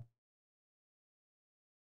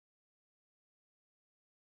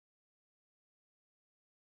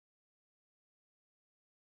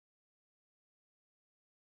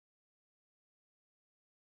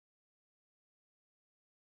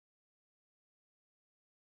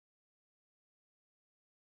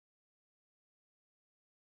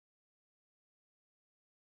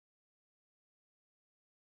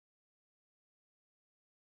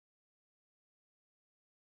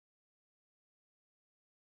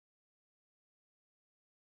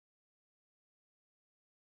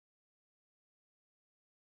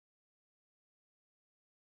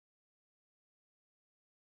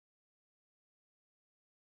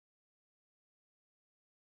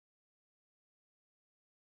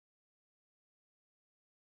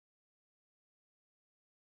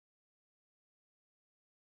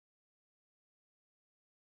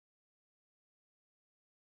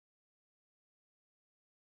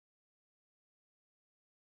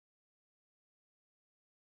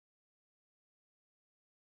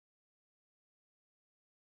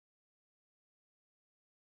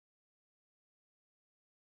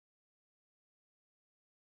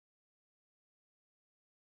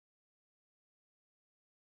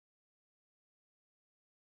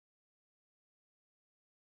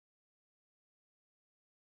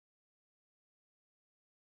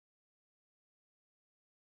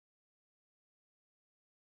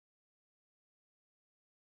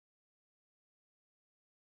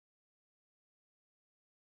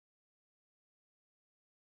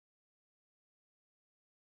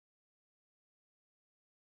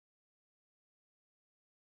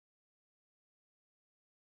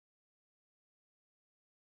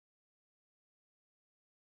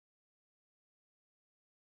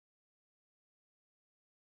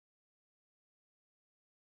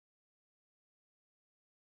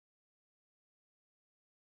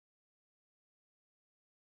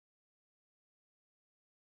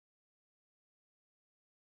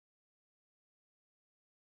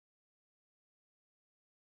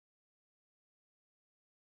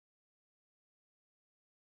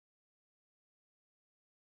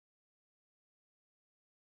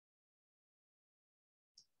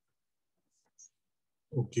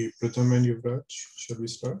 Okay, Pratham and Yuvraj, shall we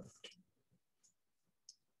start?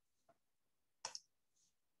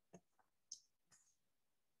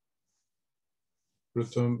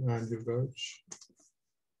 Pratham and Yuvraj.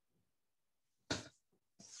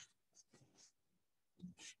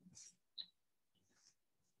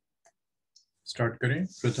 Start करें,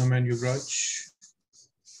 Pratham and Yuvraj.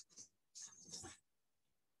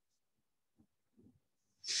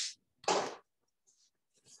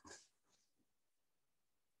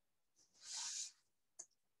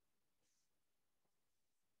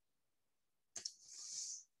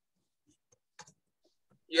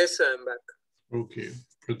 Yes, sir, I'm back. Okay,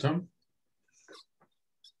 Pratham.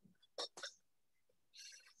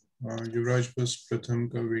 युवराज बस प्रथम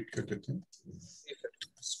का वेट कर लेते हैं.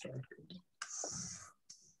 स्टार्ट करते हैं.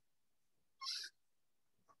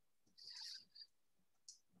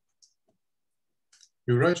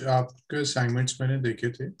 युवराज, आपके असाइनमेंट्स मैंने देखे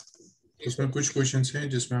थे, उसमें कुछ क्वेश्चंस हैं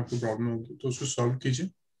जिसमें आपको प्रॉब्लम होगी, तो उसको सॉल्व कीजिए.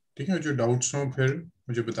 ठीक है, जो डाउट्स हो फिर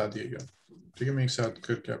मुझे बता दिएगा. ठीक है, मैं एक साथ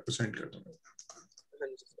करके आपको सेंड कर दूंगा.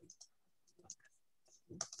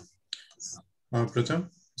 प्रथम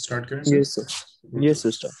स्टार्ट करें sir. Yes, sir. Yes,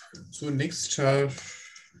 sir. Start. So next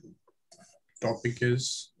topic is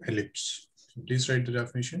ellipse. So please write the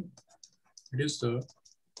definition. It is the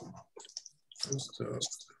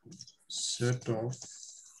set of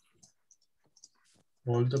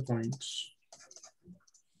all the points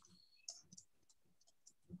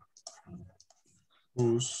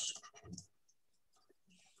whose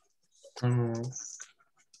sum of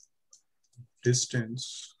distance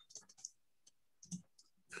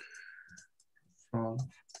from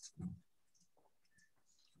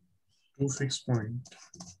two fixed point is always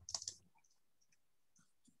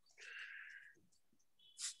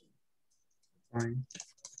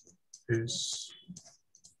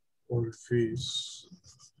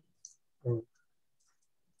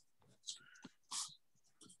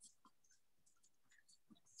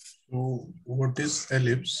So what is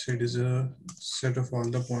ellipse? It is a set of all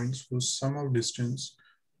the points whose sum of distance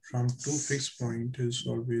from two fixed point is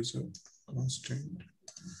always a constant.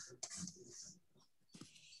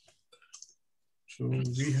 So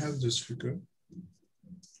we have this figure.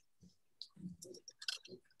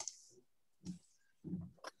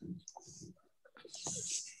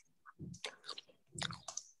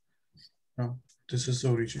 Now this is the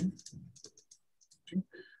origin. Okay,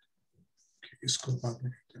 इसको बाद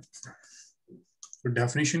में देखते हैं. So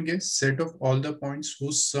definition के set of all the points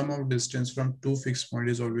whose sum of distance from two fixed point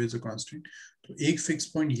is always a constant. तो एक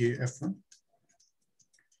fixed point ये f1,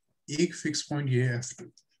 एक fixed point ये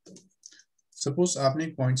f2. Suppose आपने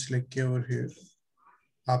एक point select किया over here,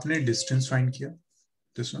 आपने distance find किया,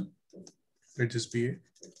 this one, let this be a.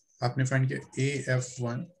 आपने find किया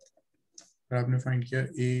AF1 और आपने find किया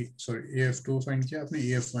AF2 find किया, आपने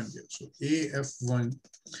AF1 किया. So AF1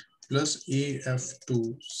 plus AF2,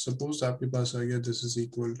 suppose आपके पास आ गया this is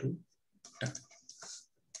equal to 10.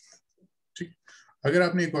 ठीक, अगर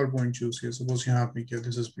आपने एक और पॉइंट चूज किया, सपोज यहाँ आपने किया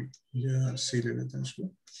दिस इज बी, या सी ले लेते हैं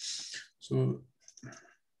इसको. सो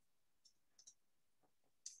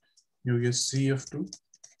ये हो गया CF2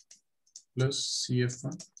 प्लस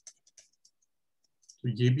CF1, तो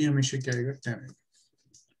ये भी हमेशा क्या आएगा 10 आएगा.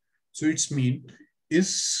 सो इट्स मीन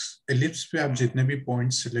इस एलिप्स पे आप जितने भी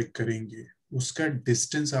पॉइंट सिलेक्ट करेंगे उसका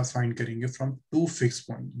डिस्टेंस आप फाइंड करेंगे फ्रॉम टू फिक्स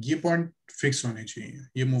पॉइंट. ये पॉइंट फिक्स होने चाहिए,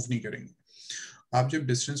 ये मूव नहीं करेंगे. आप जब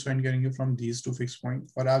डिस्टेंस फाइंड करेंगे from these two fix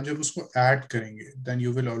point और आप जब उसको ऐड करेंगे then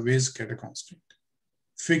you will always get a constant.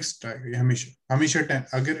 Fixed आएगा हमेशा हमेशा 10.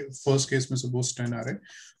 अगर फर्स्ट केस में सपोज 10 आ रहा है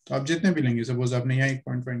तो आप जितने भी लेंगे, सपोज आपने यहाँ एक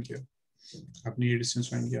पॉइंट फाइंड किया, आपने ये डिस्टेंस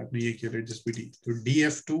फाइंड किया, आपने ये किया, लेट दिस बी डी, तो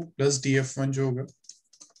DF2 प्लस DF1 जो होगा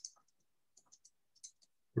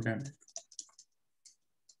वो 10 है.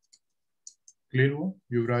 क्लियर हुआ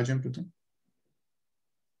युवराज एंड प्रथम?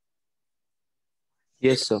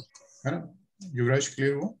 Yes, sir. है ना युवराज,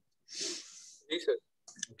 क्लियर हुआ? जी सर.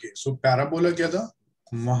 ओके, सो पैराबोला क्या था,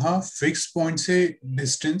 वहां फिक्स पॉइंट से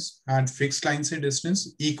डिस्टेंस एंड फिक्स लाइन से डिस्टेंस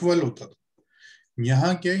इक्वल होता था.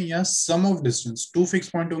 यहाँ क्या है, यहाँ सम of distance, to fix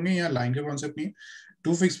point होंगे, यहाँ लाइन का कॉन्सेप्ट नहीं है,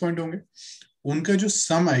 टू फिक्स पॉइंट होंगे, उनका जो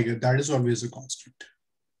सम आएगा that is always a constant.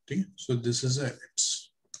 ठीक है, so this is a ellipse.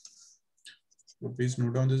 So please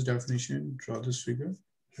note down this definition, draw this figure,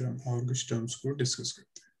 फिर हम और कुछ टर्म्स को डिस्कस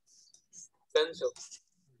करते हैं. Done, sir.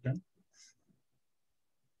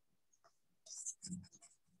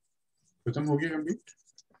 खत्म हो गया कंप्लीट?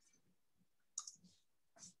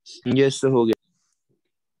 Yes, sir. हो गया.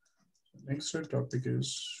 Next topic is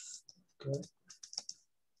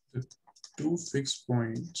the two fixed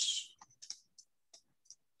points.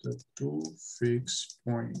 The two fixed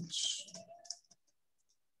points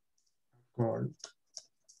called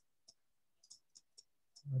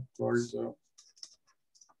called the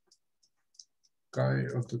chi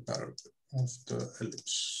of the parabola of the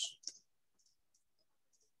ellipse.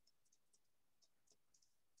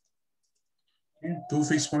 Okay. Two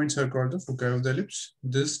fixed points are called the foci of the ellipse.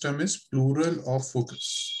 This term is plural of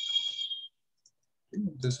focus. Okay.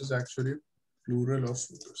 This is actually plural of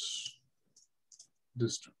focus.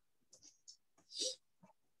 This term.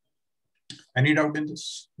 Any doubt in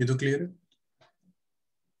this? Is it clear?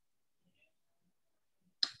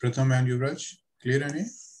 Pratham and Yuvraj, clear any?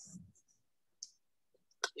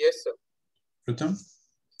 Yes, sir. Pratham?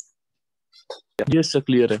 Yes, sir,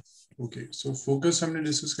 clear है. Okay, so focus हमने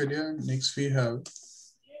discuss कर लिया. Next we have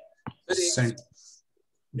center.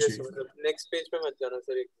 Yes, sir. Next page पे मत जाना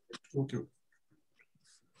sir. Okay.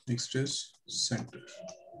 Next is center.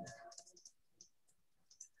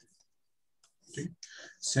 ठीक.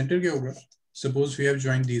 Center क्या होगा? Suppose we have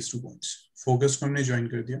joined these two points. Focus को हमने join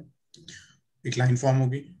कर दिया. एक line form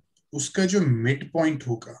होगी. उसका जो midpoint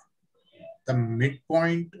होगा, the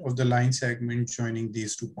midpoint of the line segment joining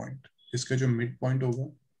these two points. इसका जो midpoint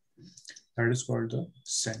होगा, that is called the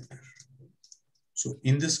center. So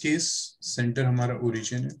in this case, center हमारा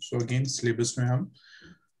origin है. So again, syllabus में हम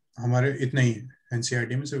हमारे इतना ही है.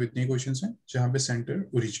 NCERT में सिर्फ इतने क्वेश्चंस हैं जहाँ पे center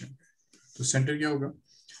origin है. तो center क्या होगा?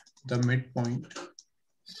 The midpoint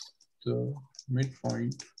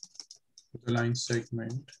of the line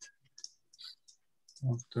segment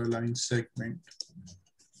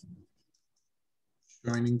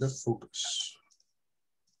joining the focus.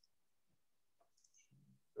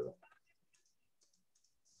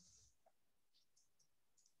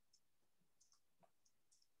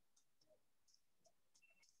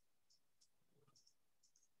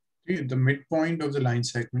 The midpoint of the line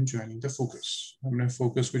segment joining the focus. हमने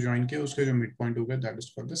focus को join किया, उसका जो midpoint होगा, that is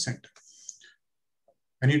called the center.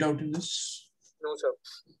 Any doubt in this? No, sir.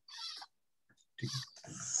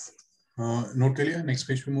 Note कर लिया? Next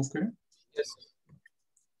page पे move करें. Yes.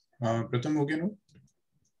 प्रथम हो गया note?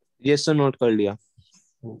 Yes, sir, note कर लिया.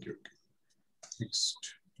 Okay.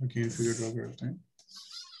 Next, again figure draw करते हैं.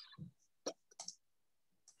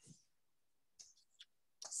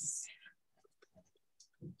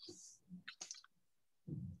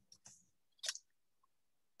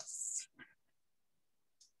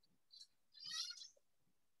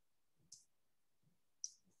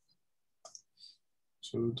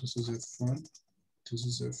 So this is F1, this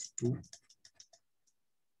is F2,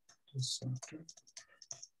 this center.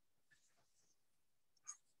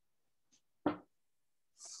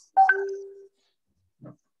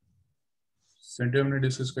 Centre हमने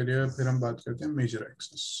डिस्कस कर लिया, फिर हम बात करते हैं मेजर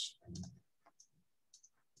एक्सिस.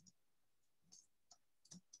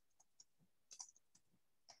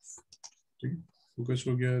 ठीक, फोकस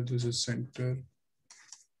हो गया. This is centre.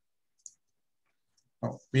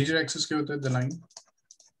 Now major axis क्या होता है? The line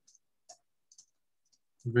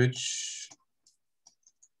which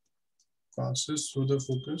passes through the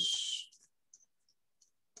focus.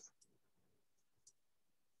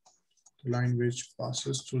 The line which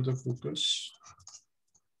passes through the focus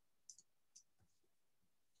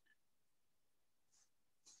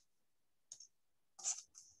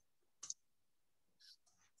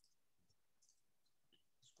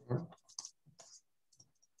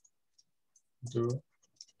the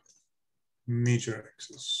major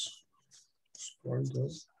axis. It's called the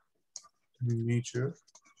major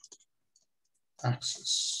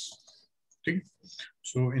axis. Okay.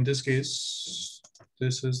 So in this case,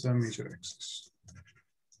 this is the major axis.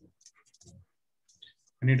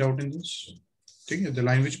 Any doubt in this? Okay. The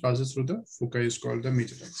line which passes through the foci is called the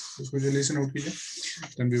major axis. इसको जल्दी से note कीजिए.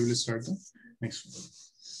 Then we will start the next one.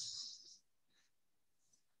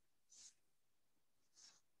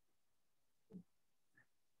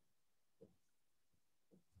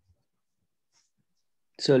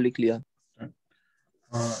 Sir, लिख लिया.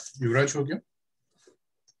 युवराज हो गया?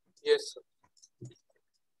 Yes, sir.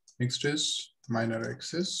 Next is minor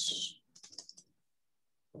axis.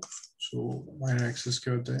 So minor axis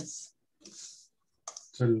क्या होता है?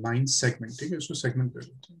 The line segment. ठीक है, इसको segment कर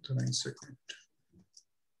लेते हैं. The line segment.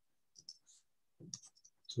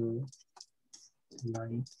 So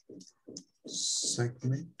line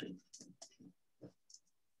segment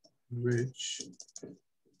which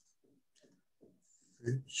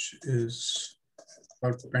is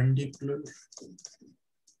perpendicular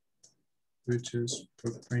to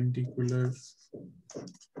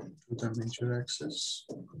the major axis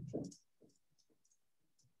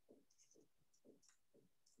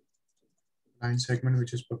line segment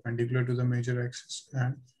which is perpendicular to the major axis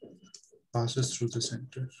and passes through the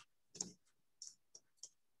center.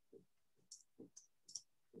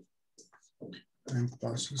 And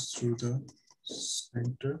passes through the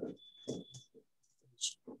center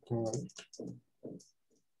is called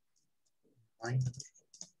minor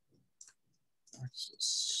axis.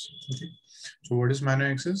 Okay, so what is minor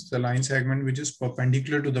axis? The line segment which is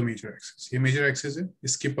perpendicular to the major axis. ये major axis है,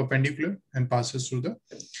 इसके perpendicular and passes through the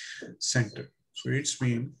center. So it's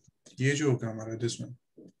mean ये जो होगा हमारा this one,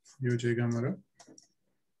 ये हो जाएगा हमारा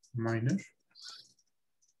minor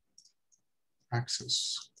axis.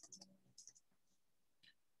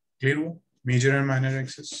 Clear हुआ? Major and minor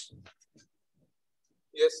axis.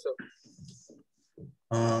 Yes sir.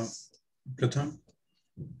 प्रथम,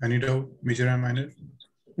 any doubt? Major and minor?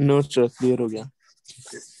 No sir, clear हो गया.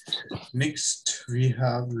 Okay. Next we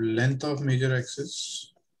have length of major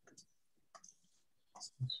axis.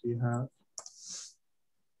 We have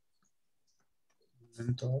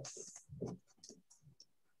length of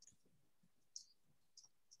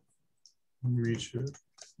major.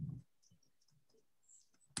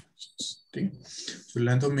 ठीक है, so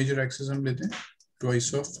length of major axis हम लेते हैं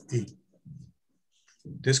twice of a.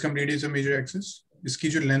 This complete is a major axis. इसकी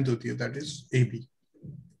जो length होती है that is AB.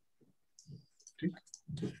 ठीक,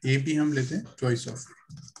 तो AB हम लेते हैं twice of a.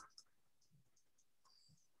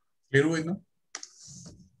 Clear हुआ इतना?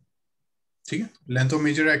 ठीक है, length of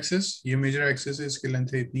major axis, ये major axis है, इसकी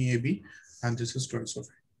length है इतनी AB and this is twice of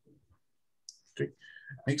a. ठीक,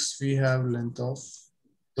 next we have length of,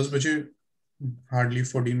 बस बचे hardly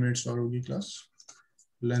 14 minutes और होगी class.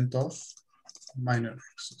 Length of minor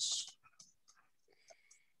axis.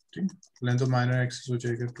 ठीक, length of minor axis हो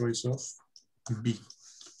जाएगा twice of B.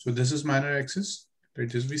 So this is minor axis.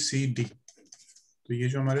 Let this be CD. तो ये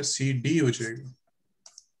जो हमारा CD हो जाएगा,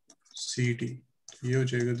 CD, ये हो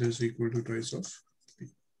जाएगा this is equal to twice of B.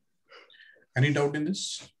 Any doubt in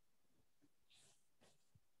this?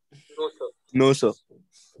 No sir. No sir.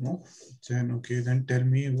 No? Then okay, then tell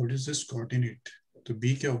me what is this coordinate? तो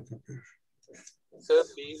B क्या होगा फिर? सर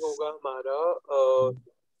B होगा हमारा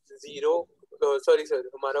 0, सॉरी सर,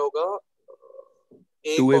 हमारा होगा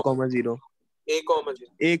 2a,0 A comma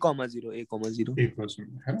 0. a,0 a,0 a%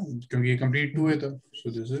 है ना, क्योंकि ये complete 2 है था.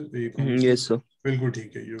 So this is A comma 0. yes sir. बिल्कुल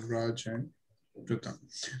ठीक है, युवराज and प्रथम.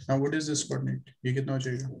 Now what is this coordinate? ये कितना हो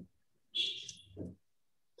जाएगा?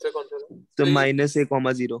 सर कौन सा था? So sir, minus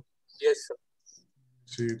a,0 yes sir.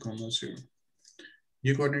 A comma 0.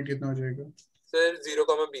 ये coordinate कितना हो जाएगा? Sir 0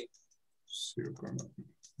 comma B. 0 comma B.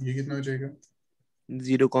 ये कितना हो जाएगा?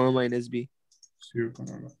 0, minus b. 0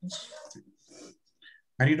 comma minus B.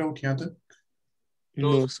 Any doubt यहाँ तक?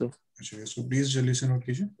 No sir. अच्छा, so please जल्दी से नोट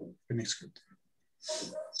कीजिए, फिर next करते हैं.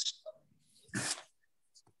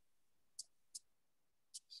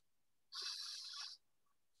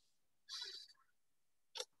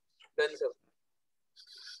 Done sir.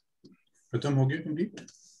 प्रथम हो गया complete?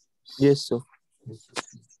 Yes sir.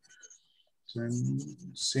 Then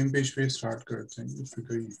same page पे start करते हैं.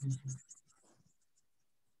 Figure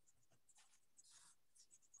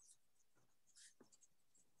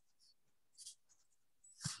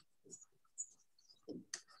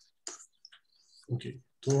ओके,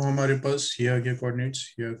 तो हमारे पास ये आ गया कोऑर्डिनेट्स,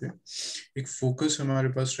 ये आ गया. एक फोकस हमारे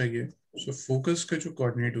पास रह गया. सो फोकस का जो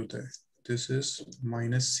कोऑर्डिनेट होता है this is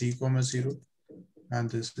 -c,0 and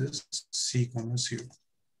this is c,0.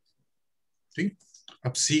 ठीक,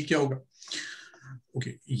 अब c क्या होगा?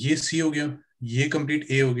 ओके, ये c हो गया, ये कंप्लीट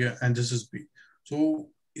a हो गया एंड दिस इज b. सो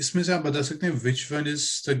इसमें से आप बता सकते हैं which one is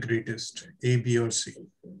the greatest, a, b और c?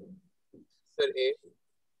 Sir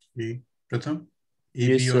A. प्रथम a,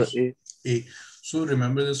 Yes b sir. और A. So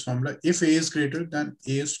remember this formula. If A is greater, then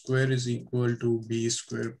A square is equal to B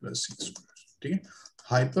square plus C square. ठीक है,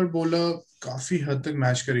 hyperbola काफी हद तक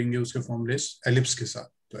match करेंगे उसके फॉर्मूले एलिप्स के साथ.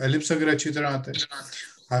 तो एलिप्स अगर अच्छी तरह आता है,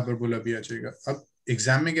 हाइपरबोला भी आ जाएगा. अब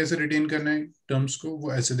एग्जाम में कैसे रिटेन करना है टर्म्स को,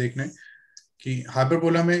 वो ऐसे देखना है कि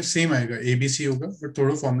हाइपरबोला में सेम आएगा, ABC होगा, बट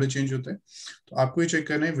थोड़ा फॉर्मूला चेंज होता है. तो आपको ये चेक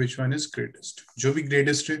करना है विच वन इज ग्रेटेस्ट. जो भी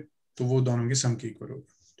ग्रेटेस्ट है तो वो दोनों के सम के इक्वल होगा.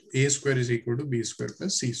 A square is equal to B square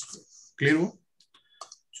plus C square. Clear हो?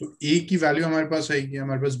 सो A की वैल्यू हमारे पास आएगी,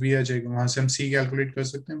 हमारे पास B आ जाएगा, वहां से हम C कैलकुलेट कर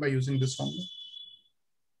सकते हैं by using this formula.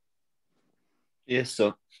 Yes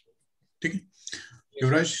sir. ठीक है,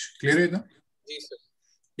 युवराज क्लियर है ना? जी सर.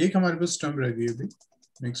 एक हमारे पास टर्म रह गई अभी.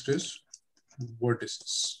 Next is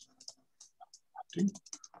vertices. ठीक,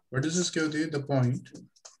 वर्टिसेस क्या होती है? The point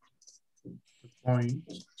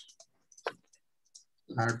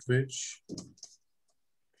at which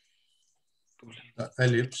the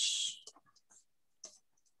ellipse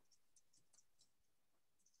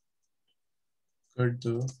cut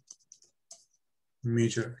the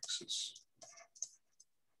major axis.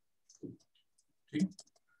 ठीक,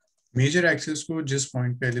 मेजर एक्सिस को जिस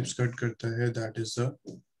पॉइंट पे एलिप्स कट करता है that is the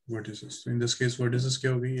vertices. So in this case vertices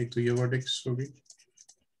क्या होगी, एक तो ये vertex होगी,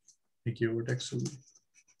 एक ये vertex होगी.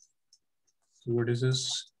 तो vertices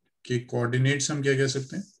के coordinates हम क्या कह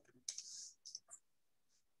सकते हैं?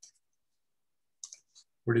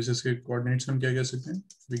 vertices के coordinates हम क्या कह सकते हैं?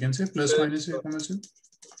 We can say plus minus है कहाँ से?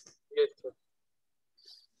 Yes sir.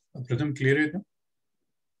 अब प्रथम clear है क्या?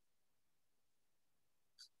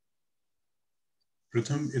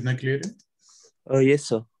 प्रथम इतना clear है? Yes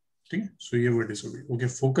sir. ठीक है. सो ये वर्टिस होगी. ओके,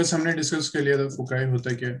 फोकस हमने डिस्कस कर लिया था. फोकाई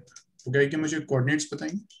होता क्या है? फोकाई के मुझे कोऑर्डिनेट्स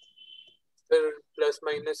बताएंगे. फिर plus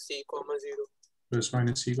minus c, 0. Plus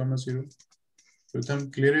minus c, 0. प्रथम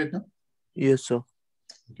क्लियर है इतना? Yes sir.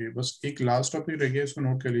 ओके, बस एक लास्ट टॉपिक रह गया, इसको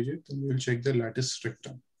नोट कर लीजिए. तो we will check the lattice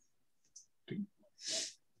rectum. ठीक,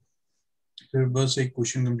 फिर बस एक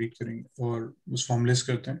क्वेश्चन कंप्लीट करेंगे और बस फॉर्मुलेस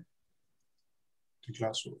करते हैं तो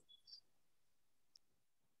क्लास हो.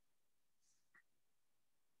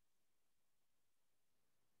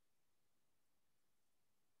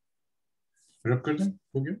 रब कर दें,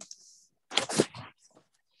 हो गया.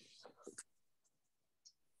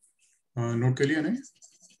 नोट कर लिया नहीं?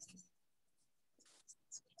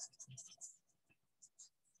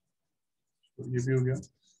 तो ये भी हो गया.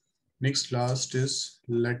 Next last is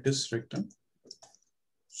lattice rectum.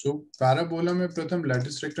 So parabola में प्रथम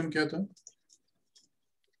लैटिस रेक्टम क्या था?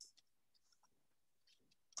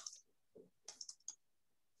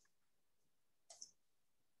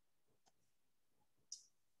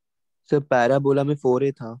 सर पैराबोला में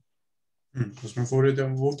 4a था. उसमें 4 था.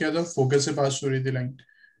 वो क्या था? फोकस से पास हो रही थी लाइन.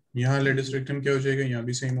 यहाँ लैटिस रेक्टम क्या हो जाएगा? यहाँ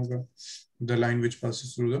भी सेम होगा. The line which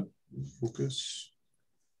passes through the focus.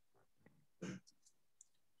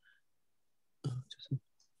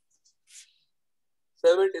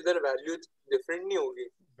 Sir but इधर वैल्यू डिफरेंट नहीं होगी?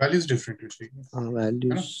 वैल्यूज डिफरेंट हो जाएगी, हाँ है ना.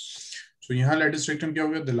 वैल्यूज. सो यहाँ लैटिस रेक्टम क्या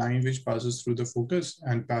होगा? The line which passes through the focus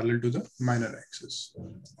and parallel to the minor axis. The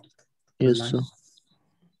yes line, sir.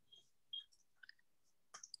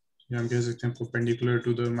 हम कह सकते हैं perpendicular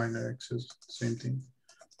to the minor axis. Same thing.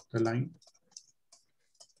 The line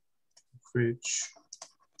which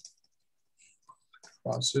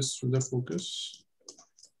passes through the focus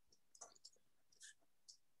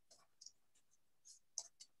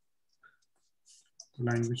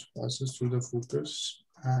line which passes through the focus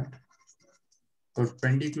and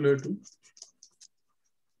perpendicular to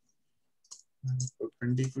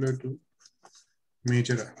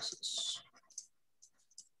major axis.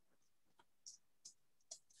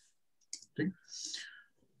 ठीक,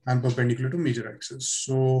 and perpendicular to major axis.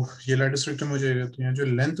 So ये lattice rectum हो जाएगा. तो यहाँ जो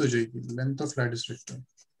length हो जाएगी, length of lattice rectum,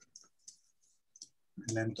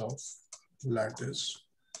 length of lattice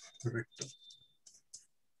rectum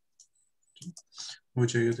हो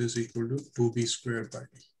जाएगा this equal to 2b square by.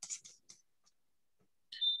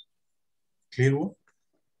 Clear हुआ?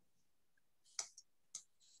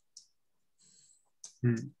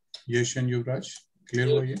 यश एंड युवराज, क्लियर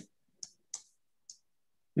हुआ ये?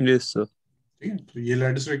 Yes sir. ठीक है. तो ये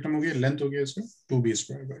लैटिस रेक्टम हो गया. लेंथ हो गया इसका 2b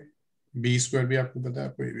square by. B square भी आपको पता है,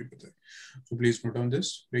 आपको ये भी पता है. तो प्लीज नोट डाउन दिस.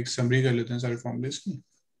 एक समरी कर लेते हैं सारे फॉर्मूलेस की.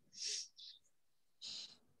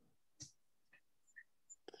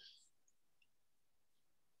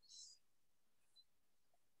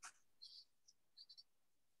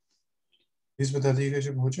 प्लीज बता दीजिएगा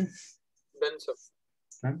जब हो जाए. Done sir.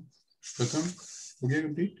 प्रथम हो गया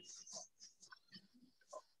कंप्लीट.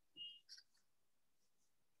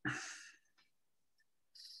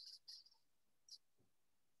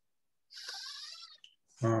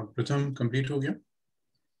 प्रथम कंप्लीट हो गया.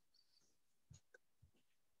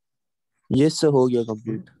 यस सर हो गया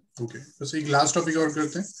कंप्लीट. ओके, बस एक लास्ट टॉपिक और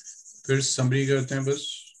करते हैं, फिर समरी करते हैं बस.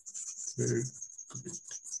 फिर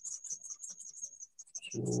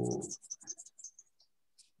so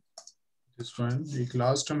this one एक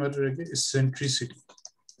लास्ट हमारे रह गया इसेंट्रिसिटी.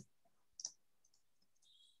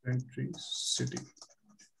 इसेंट्रिसिटी,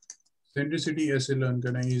 इसेंट्रिसिटी ऐसे लर्न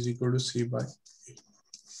करना है, is equal to C bye.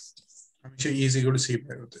 हमेशा E is equal to C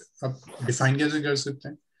bye होते हैं. अब डिफाइन कैसे कर सकते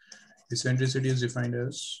हैं? Eccentricity is defined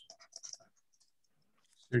as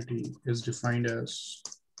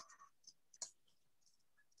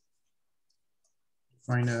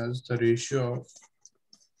the ratio of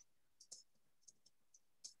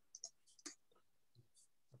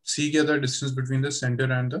c क्या था? distance between the center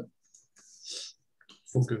and the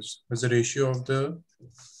focus as a ratio of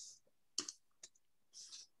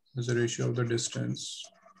the distance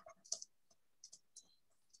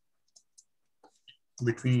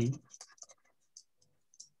between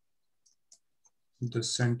the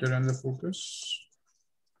center and the focus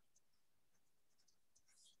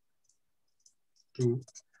to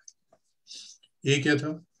a क्या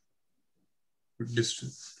था?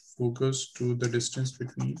 distance focus to the distance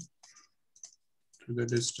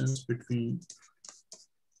between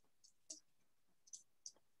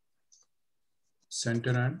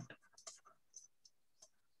center and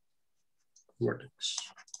vertex.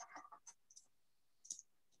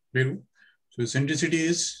 So eccentricity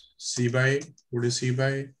is C by, what is C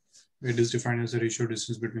by? It is defined as the ratio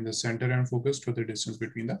distance between the center and focus to the distance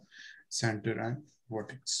between the center and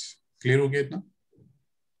vertex. Clear हो गया इतना?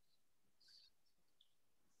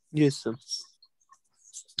 Yes, sir.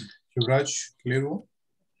 Shivraj, clear हो?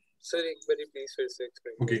 Sir एक बार please फिर से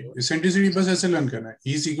explain Okay, करिए। eccentricity बस ऐसे लर्न करना है. E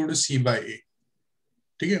is equal to C by A.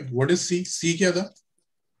 ठीक है? What is C? C क्या था?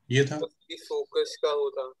 ये था. फोकस का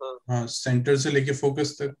होता, हाँ, सेंटर से लेके फोकस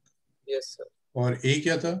तक. Yes sir. और A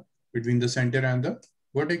क्या था? Between the center and the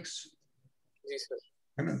vertex. Ji sir.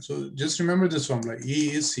 है ना? So just remember this formula. E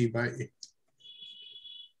is C by A.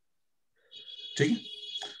 ठीक है?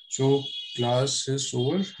 So class is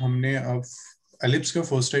over. हमने अब एलिप्स का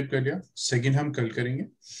फर्स्ट टाइप कर लिया, सेकंड हम कल करेंगे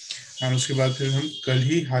और उसके बाद फिर हम कल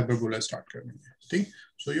ही हाइपरबोला स्टार्ट करेंगे. ठीक.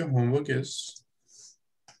 So your homework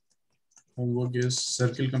is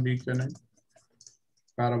circle complete करना है,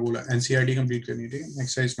 पैराबोला एनसीईआरटी कंप्लीट करनी है. ठीक है,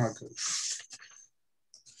 एक्सरसाइज मार्क करो.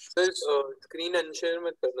 सर स्क्रीन अनशेयर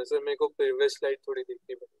मत करना सर, मेरे को प्रीवियस स्लाइड थोड़ी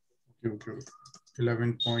देखनी पड़ेगी. ओके.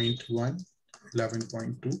 11.1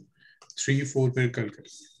 11.2 3 4 फिर कल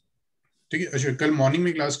करेंगे. ठीक है. अच्छा, कल मॉर्निंग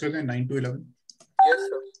में क्लास करते हैं 9 to 11. Yes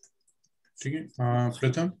sir. ठीक है.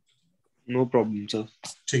 प्रथम. No problem, sir.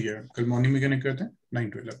 ठीक है, कल मॉर्निंग में कनेक्ट करते हैं 9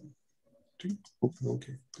 to 11. ठीक.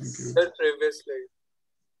 Okay, thank you sir. Previous slide.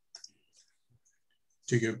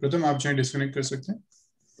 ठीक है, प्रथम आप चाहे डिस्कनेक्ट कर सकते हैं.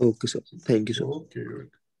 Okay, sir. Thank you, sir. Okay.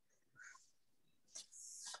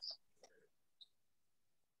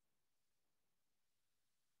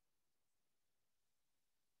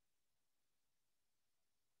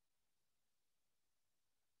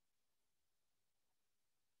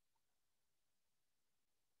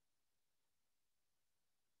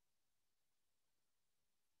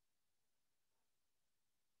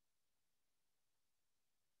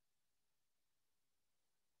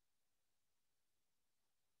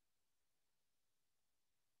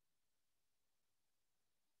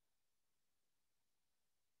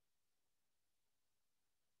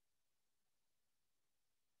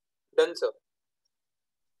 Done sir.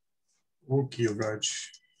 Okay Yuvraj.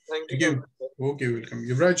 Thank ठीक यू. है. ओके, वेलकम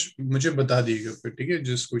युवराज. मुझे बता दीजिएगा फिर. ठीक है,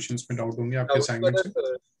 जिस क्वेश्चंस में डाउट होंगे आपके असाइनमेंट से.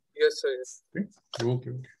 Yes sir.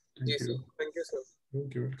 Okay. Ji thank sir. You. Thank you sir.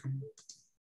 Okay, welcome.